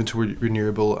moving to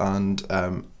renewable and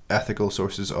ethical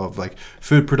sources of like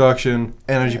food production,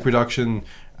 energy production,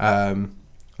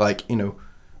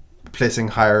 placing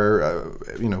higher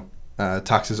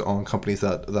taxes on companies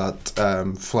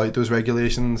that flout those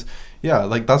regulations,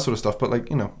 like that sort of stuff. But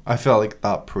like, I felt like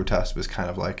that protest was kind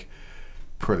of like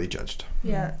poorly judged.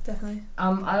 Yeah, definitely.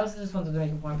 I also just wanted to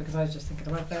make a point, because I was just thinking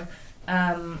about that.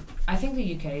 I think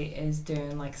the UK is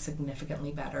doing like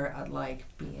significantly better at like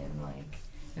being like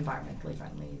environmentally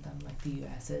friendly than like the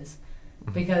US is,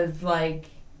 because like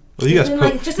Well, you guys, And,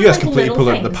 like, just you guys like completely little pulled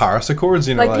out the things. Paris Accords,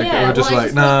 you know, Like, like, yeah, we're just well, I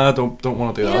like, just, nah, don't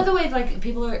want to do You know that. the way like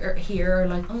people are here are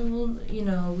like, oh well, you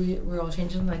know, we're all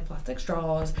changing like plastic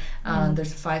straws and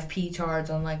there's a 5p charge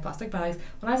on like plastic bags.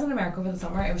 When I was in America over the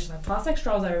summer, it was just like plastic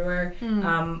straws everywhere,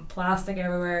 plastic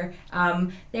everywhere.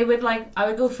 They would like, I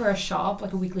would go for a shop,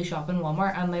 like a weekly shop in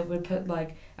Walmart, and they would put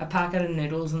like a packet of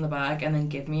noodles in the bag and then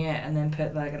give me it, and then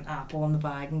put like an apple in the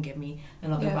bag and give me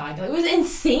another bag. Like, it was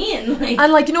insane. Like,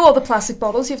 And like, you know, all the plastic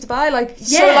bottles you have to buy, like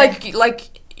so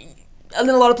like in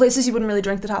a lot of places you wouldn't really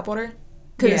drink the tap water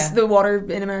because the water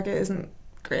in America isn't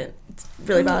great. It's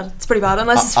really bad. It's pretty bad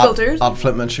unless it's filtered. At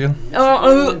Flint, Michigan.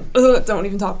 Don't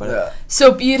even talk about it. Yeah.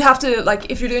 So you'd have to, like,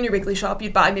 if you're doing your weekly shop,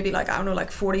 you'd buy maybe like, I don't know,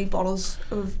 like 40 bottles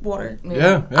of water.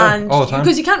 Yeah, And all the time.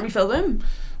 because you can't refill them.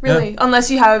 Really,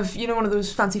 unless you have, you know, one of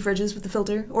those fancy fridges with the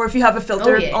filter, or if you have a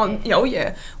filter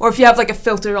or if you have like a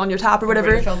filter on your tap or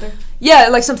whatever. Filter. Yeah,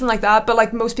 like something like that. But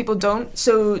like most people don't,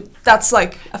 so that's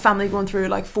like a family going through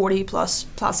like 40 plus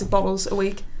plastic bottles a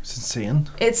week. It's insane.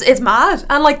 It's mad,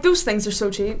 and like those things are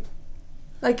so cheap.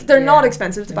 Like they're not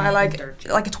expensive to buy, like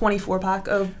a 24 pack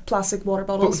of plastic water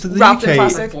bottles wrapped in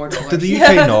plastic. Did the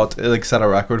UK not like set a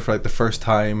record for like the first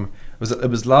time? It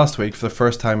was last week for the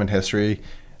first time in history.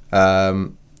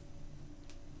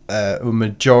 A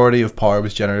majority of power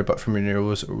was generated but from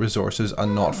renewable resources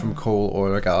and not from coal,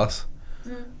 oil, or gas.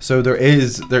 So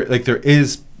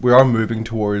we are moving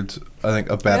towards, I think,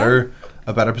 a better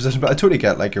position. But I totally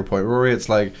get like your point, Rory. It's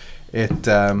like it.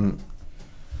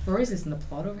 Rory's isn't the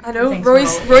plot over. I know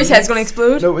Rory's head's going to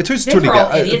explode. No, I totally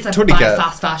get. Idiots I totally buy get.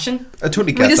 fast fashion. I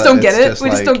totally get. We just that. don't get it. Just We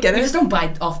just like- don't get We it. just don't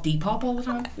buy off Depop all the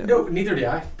time. No, neither do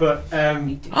I. But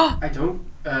I don't.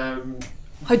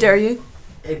 How dare you?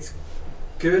 It's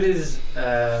good is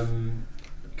a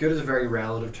very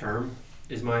relative term.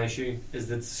 Is my issue is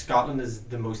that Scotland is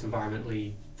the most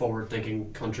environmentally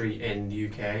forward-thinking country in the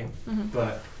UK,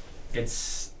 but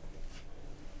it's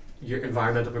your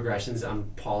environmental progressions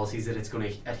and policies that it's going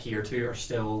to adhere to are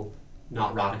still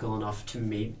not radical enough to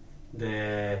meet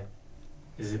the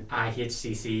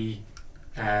IHCC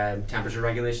temperature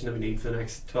regulation that we need for the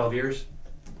next 12 years.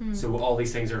 So all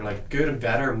these things are like good and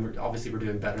better, and we're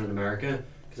doing better in America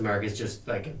because America is just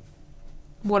like a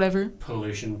Whatever.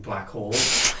 pollution black hole.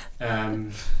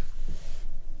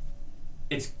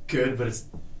 It's good, but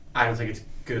I don't think it's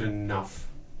good enough.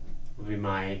 Would be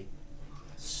my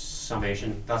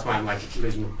summation. That's why I'm like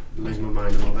losing my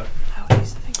mind a little bit.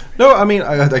 No, I mean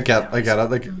I get it.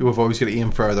 Like we've always got to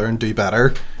aim further and do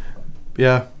better.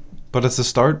 Yeah, but it's a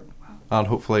start, and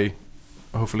hopefully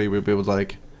we'll be able to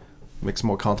like make some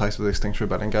more contacts with these things for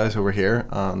betting guys over here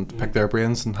and pick their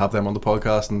brains and have them on the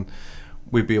podcast, and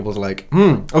we'd be able to like,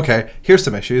 okay, here's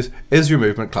some issues. Is your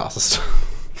movement classist?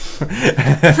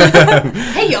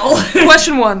 Hey y'all.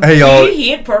 Question 1. Hey y'all. Do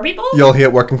you hate poor people? Y'all hate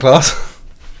working class?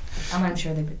 I'm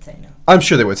sure they would say no. I'm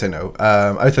sure they would say no.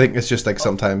 I think it's just like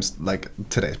sometimes like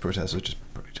today's protest was just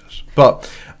pretty just. But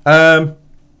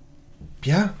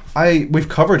yeah, we've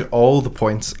covered all the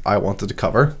points I wanted to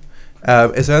cover.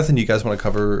 Is there anything you guys want to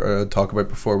cover or talk about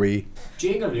before we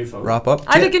Jane got a new phone. wrap up?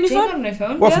 I did get a new Do you have phone. a new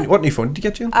phone? What new phone did you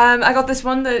get, Jane? I got this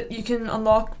one that you can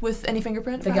unlock with any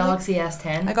fingerprint. The Galaxy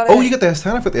S10. I got it. Oh, you got the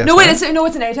S10. I've got the S10. No, wait, it's an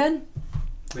A10.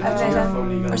 With I have your an iPhone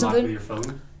phone, you or got something. with your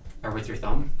phone or with your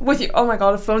thumb. With you. Oh my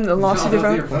god, a phone that unlocks with your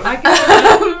phone. I can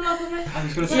I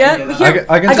was going to say Yeah, that.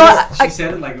 here- She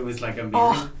said it like it was like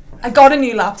amazing. I got a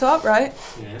new laptop, right?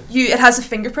 Yeah. It has a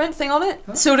fingerprint thing on it.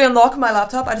 So to unlock my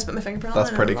laptop, I just put my fingerprint on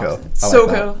That's it. pretty and it cool. unlocks it. I So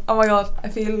like that. cool. Oh my god, I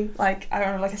feel like, I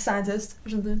don't know, like a scientist or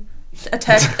something. A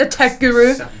tech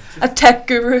guru. A tech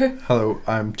guru. Hello,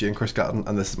 I'm Jane Corskatton,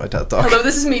 and this is my TED Talk. Hello,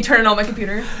 this is me turning on my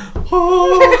computer.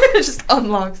 It just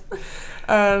unlocks.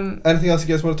 Anything else you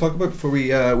guys want to talk about before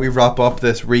we wrap up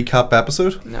this recap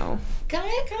episode? No. Can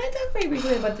I talk very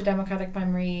briefly about the Democratic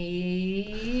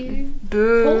primary?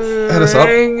 Hit us up.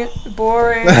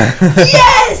 Boring.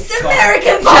 Yes,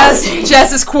 American politics.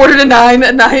 Jess is 8:45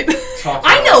 at night.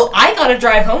 I know. I gotta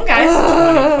drive home, guys.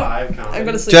 25 counting. I'm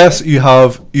gonna sleep. Jess, you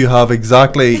have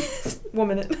exactly 1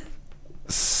 minute.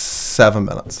 7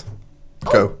 minutes.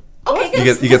 Go. Okay, You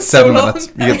guys. get so 7 long. minutes.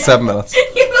 You get 7 minutes.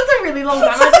 Yeah, that's a really long time.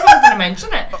 I just wanted to mention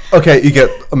it. Okay, you get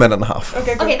a minute and a half.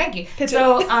 Okay, cool. Okay, thank you. Pitch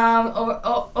So,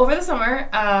 over the summer,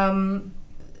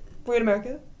 We're in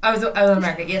America. I was in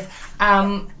America. Yes.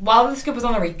 While the scoop was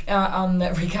on the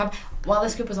recap, while the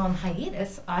scoop was on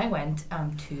hiatus, I went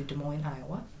to Des Moines,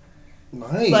 Iowa.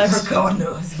 Nice. Flex. For God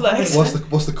knows. Flex.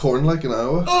 What's the corn like in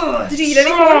Iowa? Oh, Did you eat any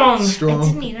corn? Strong. I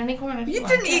didn't eat any corn. You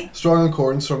didn't eat. Strong on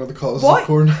corn, strong on the cause What? of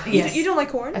corn. Yes. You don't like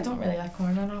corn? I don't really like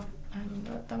corn enough. I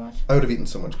don't that much. I would have eaten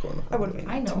so much corn. I would have eaten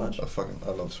I know. too much.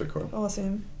 I love sweet corn. Oh,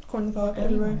 same. Corn on the cob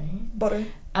everywhere. Anyway. Butter.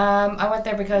 I went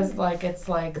there because like it's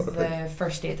like Butterpig. the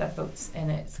first state that votes in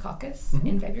its caucus Mhm.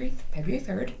 in February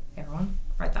 3rd. Everyone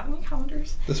write that on your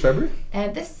calendars. This February?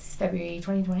 This February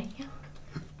 2020. Yeah.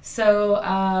 So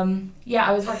yeah,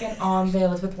 I was working on the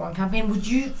Elizabeth Warren campaign. Would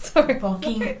you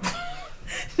fucking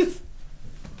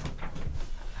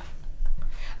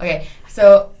Okay,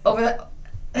 so over the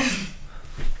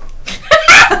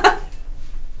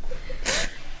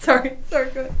Sorry,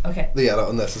 go ahead. okay. The edit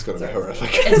on this is going to be horrific.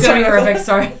 It's gonna be horrific.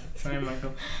 Sorry,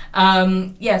 Michael.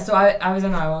 Yeah, so I was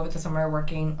in Iowa with the summer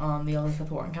working on the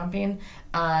Elizabeth Warren campaign,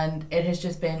 and it has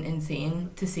just been insane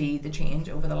to see the change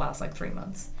over the last like 3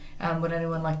 months. Would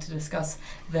anyone like to discuss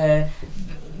the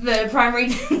primary,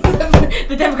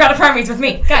 the Democratic primaries with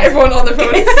me, guys? Everyone on their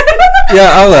phones.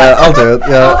 Yeah, I'll do it.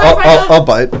 Yeah, Oh, thanks, I'll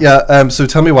bite. Yeah. So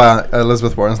tell me why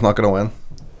Elizabeth Warren's not going to win.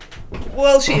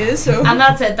 Well, she is, so. And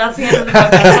that's it. That's the end of the podcast.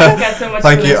 Thanks guys so much.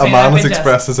 Thank for you. A listening. man I've has been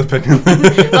expressed his opinion.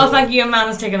 Well, thank you. A man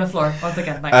has taken the floor once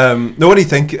again. Thanks. No, what do you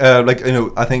think?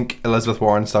 I think Elizabeth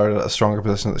Warren started at a stronger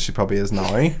position than she probably is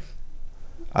now.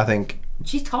 I think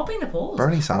She's topping the polls.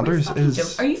 Bernie Sanders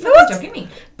is. Are you fucking joking me?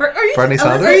 Are you, Bernie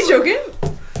Sanders? Are you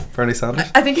joking? Bernie Sanders?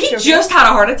 I think He he's joking. just had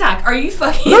a heart attack. Are you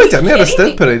fucking? No, he didn't. He had a kidding stint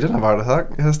me? put in. He didn't have a heart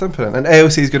attack. He had a stint put in. And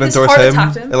AOC's going to His endorse heart him.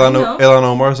 attacked him. No. Ilhan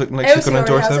Omar is looking like she's AOC going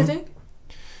to already endorse has, I him. think.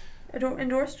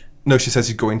 Endorsed? No, she says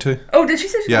she's going to. Oh, did she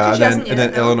say she Yeah, she and hasn't then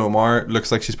yet, no. Ilhan Omar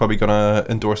looks like she's probably going to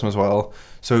endorse him as well.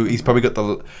 So he's probably got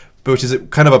the. Which is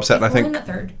kind of upsetting, I He's going think, in at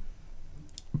third.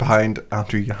 behind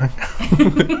Andrew Yang.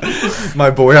 My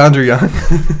boy, Andrew Yang. Andrew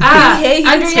Hey, he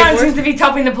can Yang skateboard. seems to be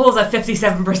topping the polls at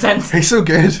 57%. He's so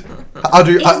good.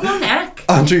 Andrew, He's no neck.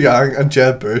 Andrew Yang and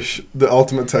Jeb Bush, the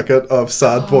ultimate ticket of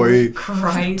sad boy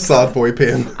Christ.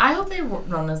 pain. I hope they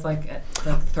run as like a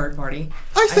third party.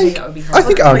 I think that would be I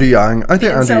think horrible. Andrew Yang. I think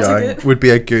the Andrew incel Yang ticket. would be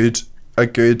a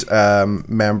good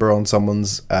member on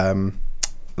someone's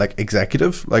like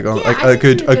executive, like on Yeah, like I a think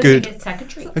good he would be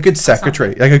secretary. a good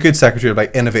secretary, like a good secretary of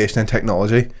like innovation and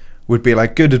technology would be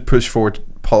like good to push forward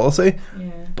policy. Yeah.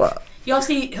 But You all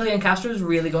see Julian Castro's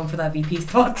really going for that VP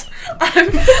spot.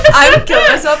 I'm killing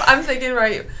myself. I'm thinking,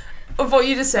 right, of what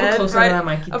you just said, closer right? than I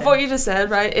might keep Of it. what you just said,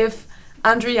 right? If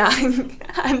Andrew Yang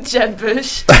and Jeb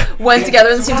Bush went together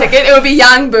in the same ticket, it would be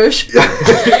Yang Bush.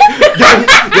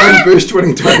 Young Bush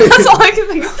 2020. That's all I can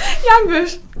think of. Yang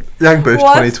Bush. Young Bush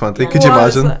What? 2020. Could you What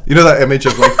is imagine? that? You know that image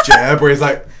of like Jeb where he's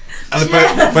like, and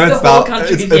Yes, when it's the whole that,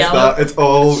 country it's is that, yellow. it's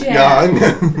all Jeb.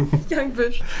 Yang. Young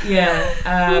Bush.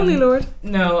 Yeah. Holy Lord.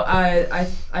 No, I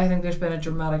think there's been a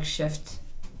dramatic shift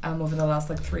over the last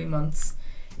like 3 months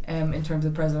in terms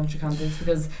of presidential candidates,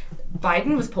 because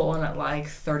Biden was polling at like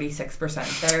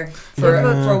 36% there for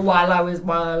a while I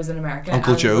was in America.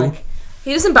 Uncle and, Joe. like,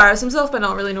 He just embarrassed himself by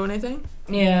not really knowing anything.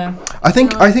 yeah. I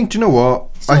think. No. Do you know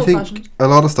what? Still I think old-fashioned. a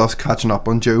lot of stuff's catching up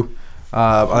on Joe.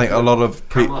 I think a lot of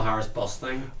Kamala Harris bus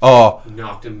thing Oh,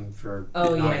 knocked him for.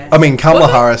 Oh, not- yeah. I mean, Kamala Was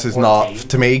it? Harris is not 14?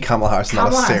 to me. Kamala Harris is not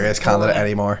Kamala a Harris serious is candidate pulling it.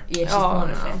 anymore. Yeah, she's Oh,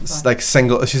 pulling no. it. It's like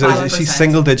single. She's 5%.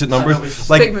 single digit numbers. I know, it's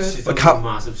Like big move. She's but done a Ka-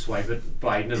 massive swipe at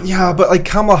Biden. And yeah, but like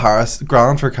Kamala Harris,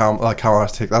 grand for Kamala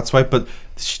Harris to take that swipe, but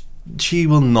she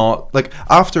will not, like,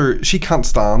 after, she can't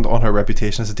stand on her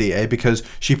reputation as a DA because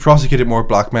she prosecuted more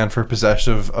black men for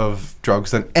possession of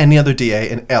drugs than any other DA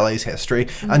in LA's history,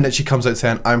 and then she comes out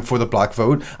saying, I'm for the black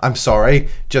vote. I'm sorry,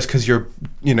 just because you're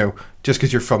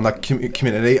from that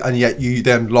community, and yet you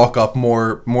then lock up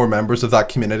more members of that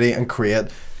community and create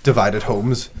divided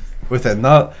homes within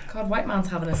that. God, white man's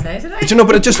having a say today. Do you know,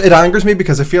 but it angers me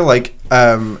because I feel like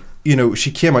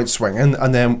she came out swinging,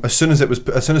 and then as soon as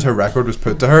her record was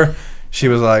put to her, she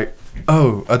was like,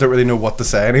 oh, I don't really know what to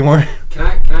say anymore. Can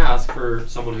I ask for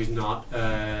someone who's not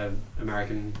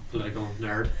American political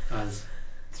nerd, as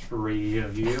 3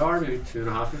 of you are, maybe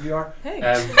 2.5 of you are? Hey.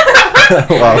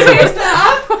 Wow.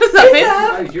 What does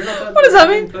that mean? You're not that What does that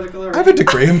mean? Political, I have a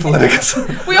degree in politics.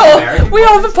 We all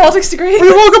have a politics degree.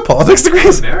 We've all got politics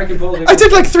degrees. American politics. I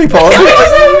did like 3 politics.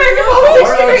 American politics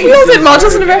Alright, degree. We all did Jesus,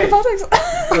 modules in okay. American politics.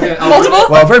 Okay, Multiple?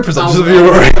 Well, very presumptuous of you,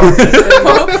 Rory.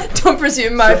 Don't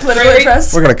presume my political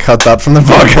interests. We're going to cut that from the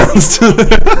podcast.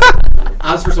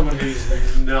 As for someone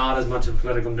who's not as much of a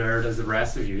political nerd as the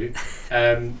rest of you,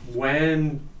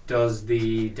 when does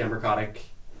the Democratic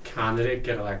candidate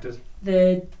get elected?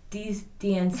 The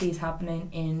DNC is happening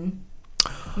in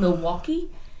Milwaukee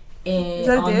Is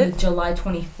that a on date? July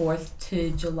 24th to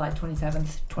July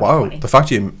 27th, 2020. Wow, the fact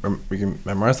you can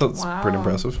memorize that's Wow. pretty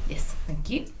impressive. Yes, thank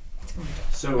you.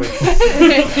 So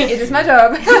it's It is my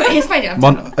job. It's my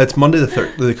job. It's Monday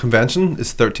the convention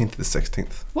is 13th to the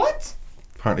 16th. What?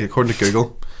 Apparently, according to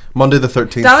Google, Monday the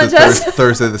 13th Damn it, to Jess.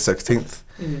 Thursday the 16th.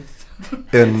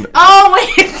 In Oh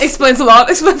wait! Explains a lot.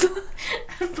 Explains a lot.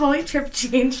 Polly trip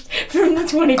changed from the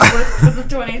 24th to the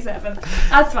 27th.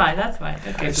 That's fine. Okay,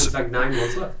 Okay. so it's like 9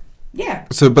 months left. Yeah.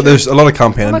 So, but there's a lot of Oh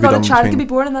campaigning my to be god, done a child could be between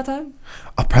born in that time.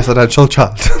 a presidential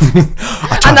child.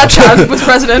 And that child was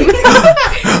president.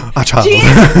 A child.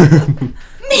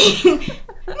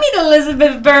 Meet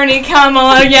Elizabeth Bernie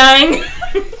Kamala Yang.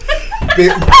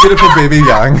 Beautiful baby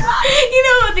Yang. You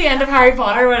know at the end of Harry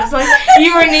Potter when it's like,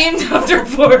 you were named after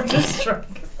Forbes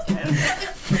strongest.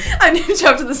 I named you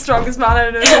after the strongest man I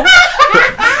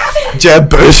know. Jeb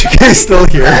Bush is still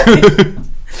here.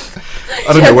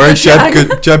 I don't know where Bush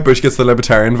Yang. Jeb Bush gets the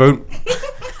libertarian vote.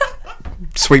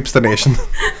 Sweeps the nation.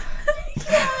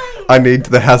 I need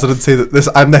the hesitancy that this.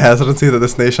 I'm the hesitancy that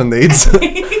this nation needs.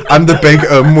 I'm the big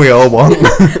we all want.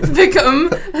 Big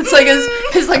That's like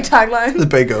his like tagline. The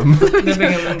big The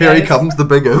big Here he comes, the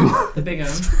big The big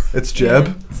It's Jeb.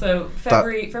 Yeah. So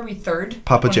February 3rd.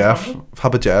 Papa 2020. Jeff.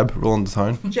 Papa Jeb rolling to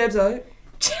town. Jeb's out.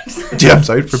 Jeb's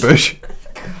out for Bush.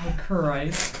 God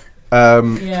Christ.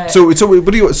 Yeah. So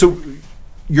what do you? So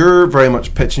you're very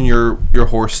much pitching your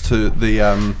horse to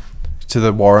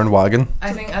the Warren wagon.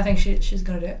 I think she's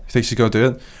gonna do it. You think she's gonna do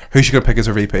it? Who's she gonna pick as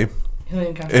her VP?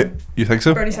 Hillary Clinton. You think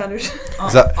so? Bernie Sanders.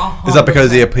 Is that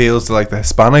because he appeals to like the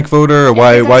Hispanic voter, or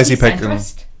why is he picking?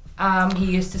 He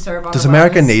used to serve on Does the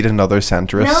America wellness- need another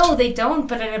centrist? No, they don't.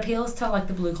 But it appeals to like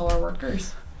the blue collar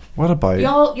workers. What about?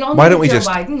 Y'all Why need don't we Joe just?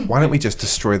 Biden. Why don't we just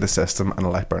destroy the system and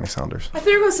elect Bernie Sanders? I thought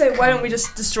you were gonna say, why don't we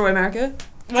just destroy America?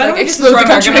 Why don't we just explode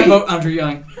the destroy America country? and vote Andrew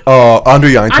Yang? Oh, Andrew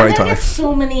Yang, I'm gonna 2020. get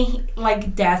so many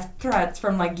like death threats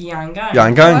from like Yang Gang.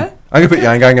 Yang Gang. What? I'm gonna put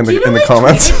Yang Gang in Do you the know I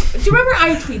comments. tweeted- do you remember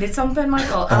I tweeted something,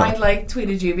 Michael? And I like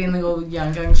tweeted you being like, "Oh,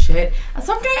 Yang Gang shit," and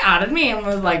some guy added me and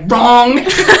was like, "Wrong."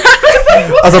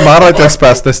 As a man, I'd like to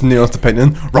express this nuanced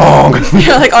opinion. Wrong.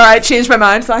 You're like, alright, changed my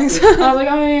mind, thanks. I was like,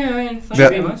 "Oh yeah, thank Yeah. you very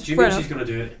Do you much." think Fair she's going to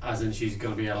do it as in she's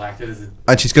going to be elected as a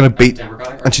And she's gonna beat.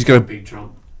 Democratic, or and she's gonna- beat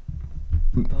Trump?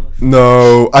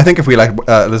 No, I think if we elect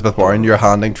Elizabeth Warren, you're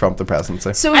handing Trump the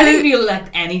presidency. So I think if who, you elect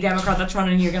any Democrat that's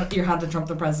running, you're handing Trump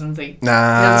the presidency. Nah.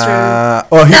 that's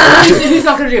Well, Who's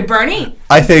not going to do it? Bernie.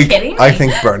 I think kidding I me?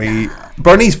 think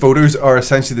Bernie's voters are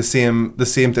essentially the same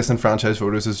disenfranchised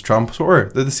voters as Trump. So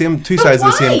they're the same two But sides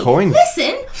of the same why? coin.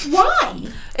 Listen, why?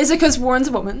 is it because Warren's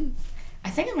a woman? I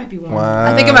think it might be one.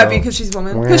 Wow. I think it might be because she's a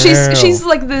woman. Because Wow. she's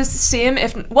like the same,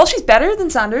 she's better than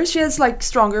Sanders. She has like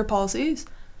stronger policies.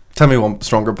 Tell me one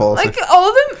stronger policy. Like all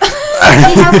of them.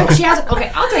 She has.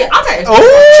 Okay, I'll tell you.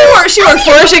 Oh! She worked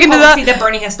for her. She can do Policy that. that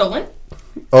Bernie has stolen.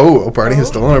 Bernie has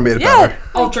stolen or made it Yeah. better.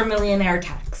 Ultra millionaire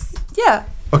tax. Yeah.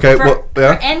 Okay, For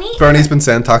yeah. any. Bernie's been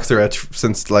saying tax the rich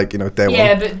since day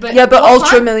Yeah, one. but Yeah, but what ultra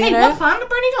plan- millionaire? Hey, what plan did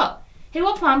Bernie got?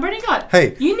 What plan Bernie got?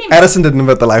 Hey, You name Edison didn't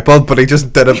invent the light bulb, but he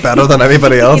just did it better than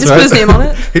anybody else. He just put his name on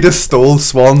it. He just stole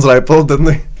Swan's light bulb,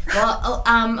 didn't he? Well,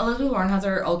 Elizabeth Warren has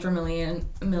her ultra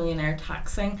millionaire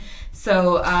tax thing.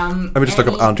 So Let me just look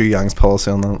up Andrew Yang's policy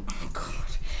on that.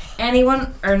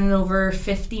 Anyone earning over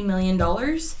 $50 million,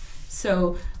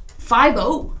 so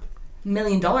 $50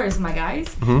 million, my guys.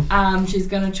 Mm-hmm. She's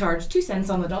gonna charge 2 cents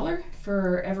on the dollar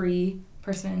for every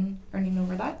person earning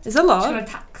over that. Is that a She's lot? gonna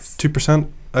tax 2%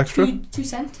 extra. 2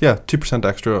 cents. Yeah, 2%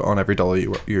 extra on every dollar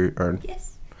you earn. Yes.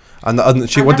 And And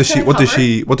what that's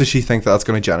does she think that's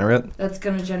going to generate? That's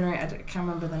gonna generate. I can't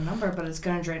remember the number, but it's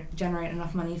gonna generate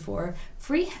enough money for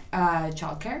free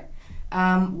childcare,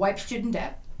 wipe student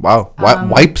debt. Wow,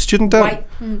 wipe student debt.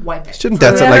 Wipe it. Student For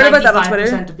debt's at, I like- heard about that on 95%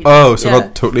 Twitter. of people. Oh, so Yeah.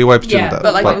 not totally wipe student Yeah, debt,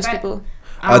 But like but- most people.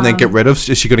 and then get rid of.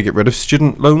 Is she going to get rid of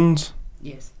student loans?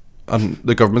 Yes. And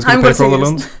the government's going I'm to pay gonna for all the say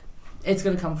loans. yes. It's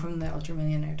going to come from the ultra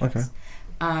millionaire tax. Okay.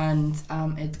 And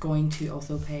it's going to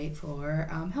also pay for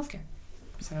healthcare.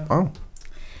 So Oh,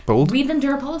 bold. read into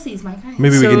our policies, my guys.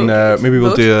 Maybe we So, can. Maybe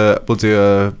we'll vote?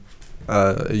 do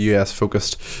a US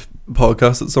focused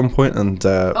podcast at some point, and we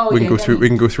can yeah, go through. definitely. We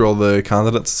can go through all the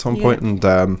candidates at some Yeah. point and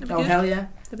Oh hell yeah!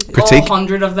 Critique. All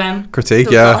 100 of them. critique.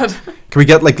 Oh, Yeah. God. Can we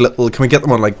get Can we get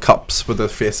them on like cups with their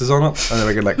faces on it, and then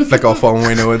we can like flick off one when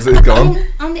we know it's gone?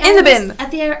 On In the bin.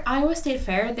 At the Iowa State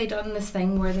Fair, they done this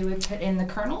thing where they would put in the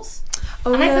kernels.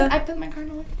 Oh, And yeah. I put my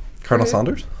kernel in. Colonel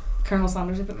Sanders. Colonel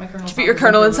Sanders, I put my Colonel Did you put your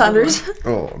Colonel in Sanders?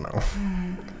 Oh no.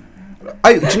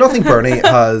 Do you not think Bernie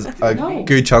has a No.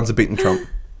 good chance of beating Trump?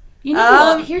 You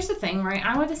know what? Here's the thing, right?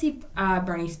 I went to see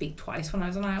Bernie speak twice when I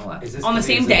was in Iowa. Is this On the 'cause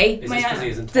he same isn't- day. Is my this because he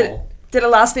isn't Did- tall? Did it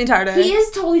last the entire day? He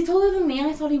is tall. He's taller than me.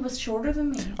 I thought he was shorter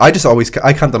than me. I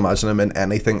can't imagine him in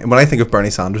anything. When I think of Bernie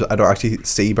Sanders, I don't actually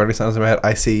see Bernie Sanders in my head.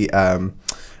 I see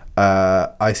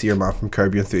I see your man from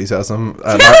Curb Your Enthusiasm.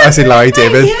 I see Larry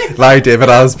David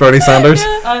as Bernie Sanders.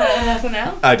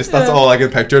 That's all I can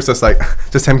picture. It's just like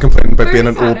just him complaining about being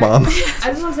an old man. I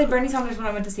just want to say Bernie Sanders, when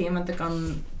I went to see him at the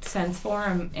Gun Sense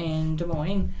Forum in Des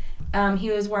Moines,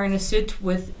 he was wearing a suit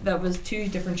that was 2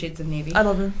 different shades of navy. I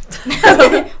love him.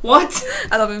 What?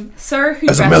 I love him. Sir, who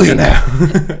as a millionaire,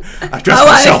 I dress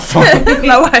myself.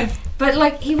 My wife. But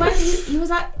like he was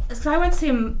at, because I went to see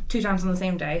him 2 times on the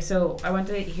same day. So I went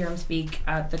to hear him speak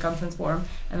at the Gun Sense Forum,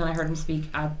 and then I heard him speak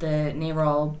at the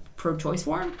NARAL Pro-Choice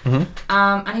Forum. Mm-hmm.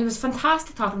 And he was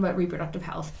fantastic talking about reproductive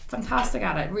health. Fantastic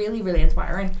at it. Really, really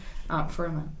inspiring for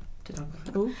a man to talk about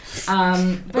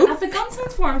it. But at the Gun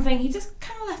Sense Forum thing, he just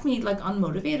kind of left me like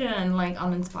unmotivated and like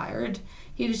uninspired.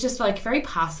 He was just like very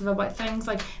passive about things.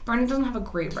 Like Bernie doesn't have a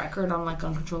great record on like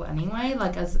gun control anyway.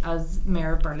 Like as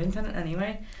mayor of Burlington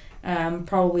anyway.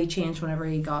 Probably changed whenever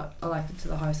he got elected to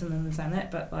the House and then the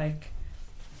Senate, but like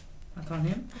that's on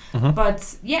him. Mm-hmm.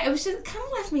 But yeah, it was just kind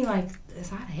of left me like, is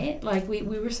that it? Like we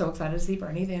were so excited to see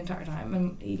Bernie the entire time,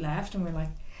 and he left, and we're like,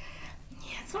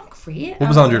 yeah, it's not great. What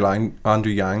was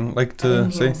Andrew Yang like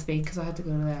to see? I didn't speak because I had to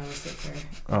go to the Irish State Fair.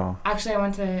 Oh, actually, I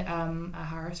went to a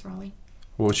Harris rally.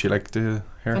 what would she like to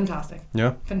hear? Fantastic.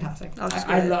 Yeah, fantastic. Oh,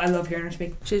 I love hearing her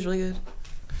speak. She's really good.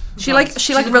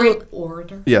 She's a great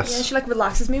orator. Yes. Yeah, she like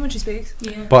relaxes me when she speaks.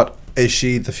 Yeah. But is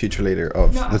she the future leader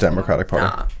of the Democratic Party?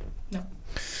 Nah. No.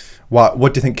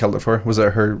 What do you think killed it for? Was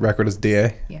it her record as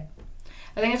DA? Yeah.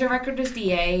 I think it's her record as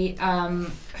DA,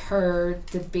 her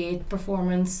debate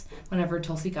performance whenever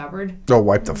Tulsi Gabbard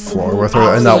Wiped the floor with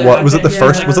her. And that what was it the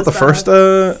first? Was it the first?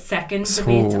 Second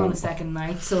debate on the second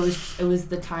night. So it was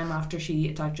the time after she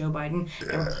attacked Joe Biden.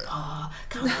 They were like, oh,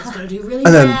 Kamala's gonna do really well.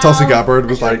 And then Tulsi Gabbard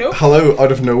was like, "Hello,"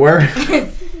 out of nowhere.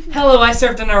 Hello, I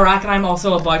served in Iraq, and I'm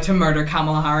also about to murder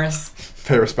Kamala Harris.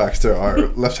 Pay respects to our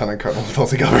Lieutenant Colonel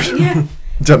Tulsi Gabbard. Yeah.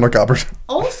 General Gabbard.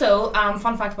 Also,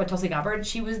 fun fact about Tulsi Gabbard,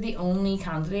 she was the only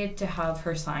candidate to have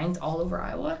her signs all over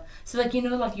Iowa. So, like,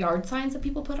 like yard signs that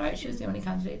people put out, she was the only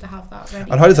candidate to have that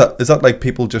ready. And how does that? Is that like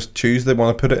people just choose they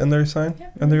want to put it in their sign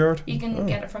in their yard? You can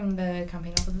get it from the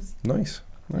campaign offices. Nice.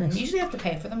 You usually have to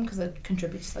pay for them because it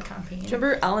contributes to the campaign. Do you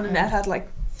remember Alan and Ned had like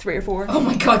 3 or 4? Oh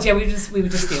my god, yeah, we would just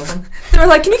steal them. They were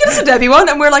like, "Can you get us a Debbie one?"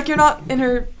 And we're like, "You're not in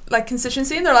her like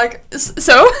constituency." And they're like,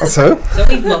 "So?" So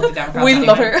we love the Democrats. We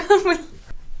love her.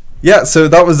 Yeah, so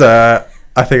that was I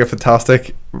think a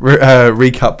fantastic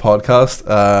recap podcast.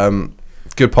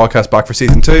 Good podcast back for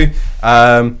season 2.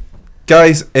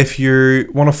 Guys, if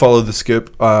you want to follow The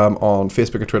Scoop on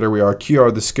Facebook and Twitter, we are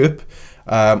QR The Scoop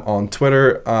on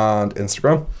Twitter and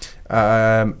Instagram.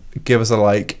 Give us a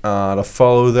like and a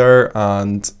follow there,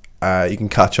 and you can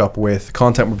catch up with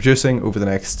content we're producing over the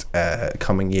next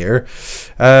coming year.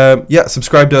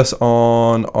 Subscribe to us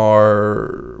on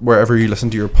our wherever you listen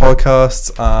to your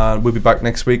podcasts, and we'll be back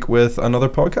next week with another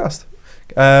podcast.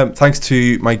 Thanks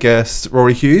to my guest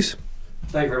Rory Hughes.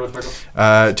 Thank you very much,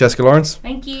 Michael. Jessica Lawrence.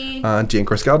 Thank you. And Jane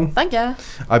Chris Gadden. Thank you.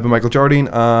 I've been Michael Jardine,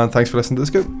 and thanks for listening to The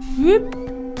Scoop. Whoop.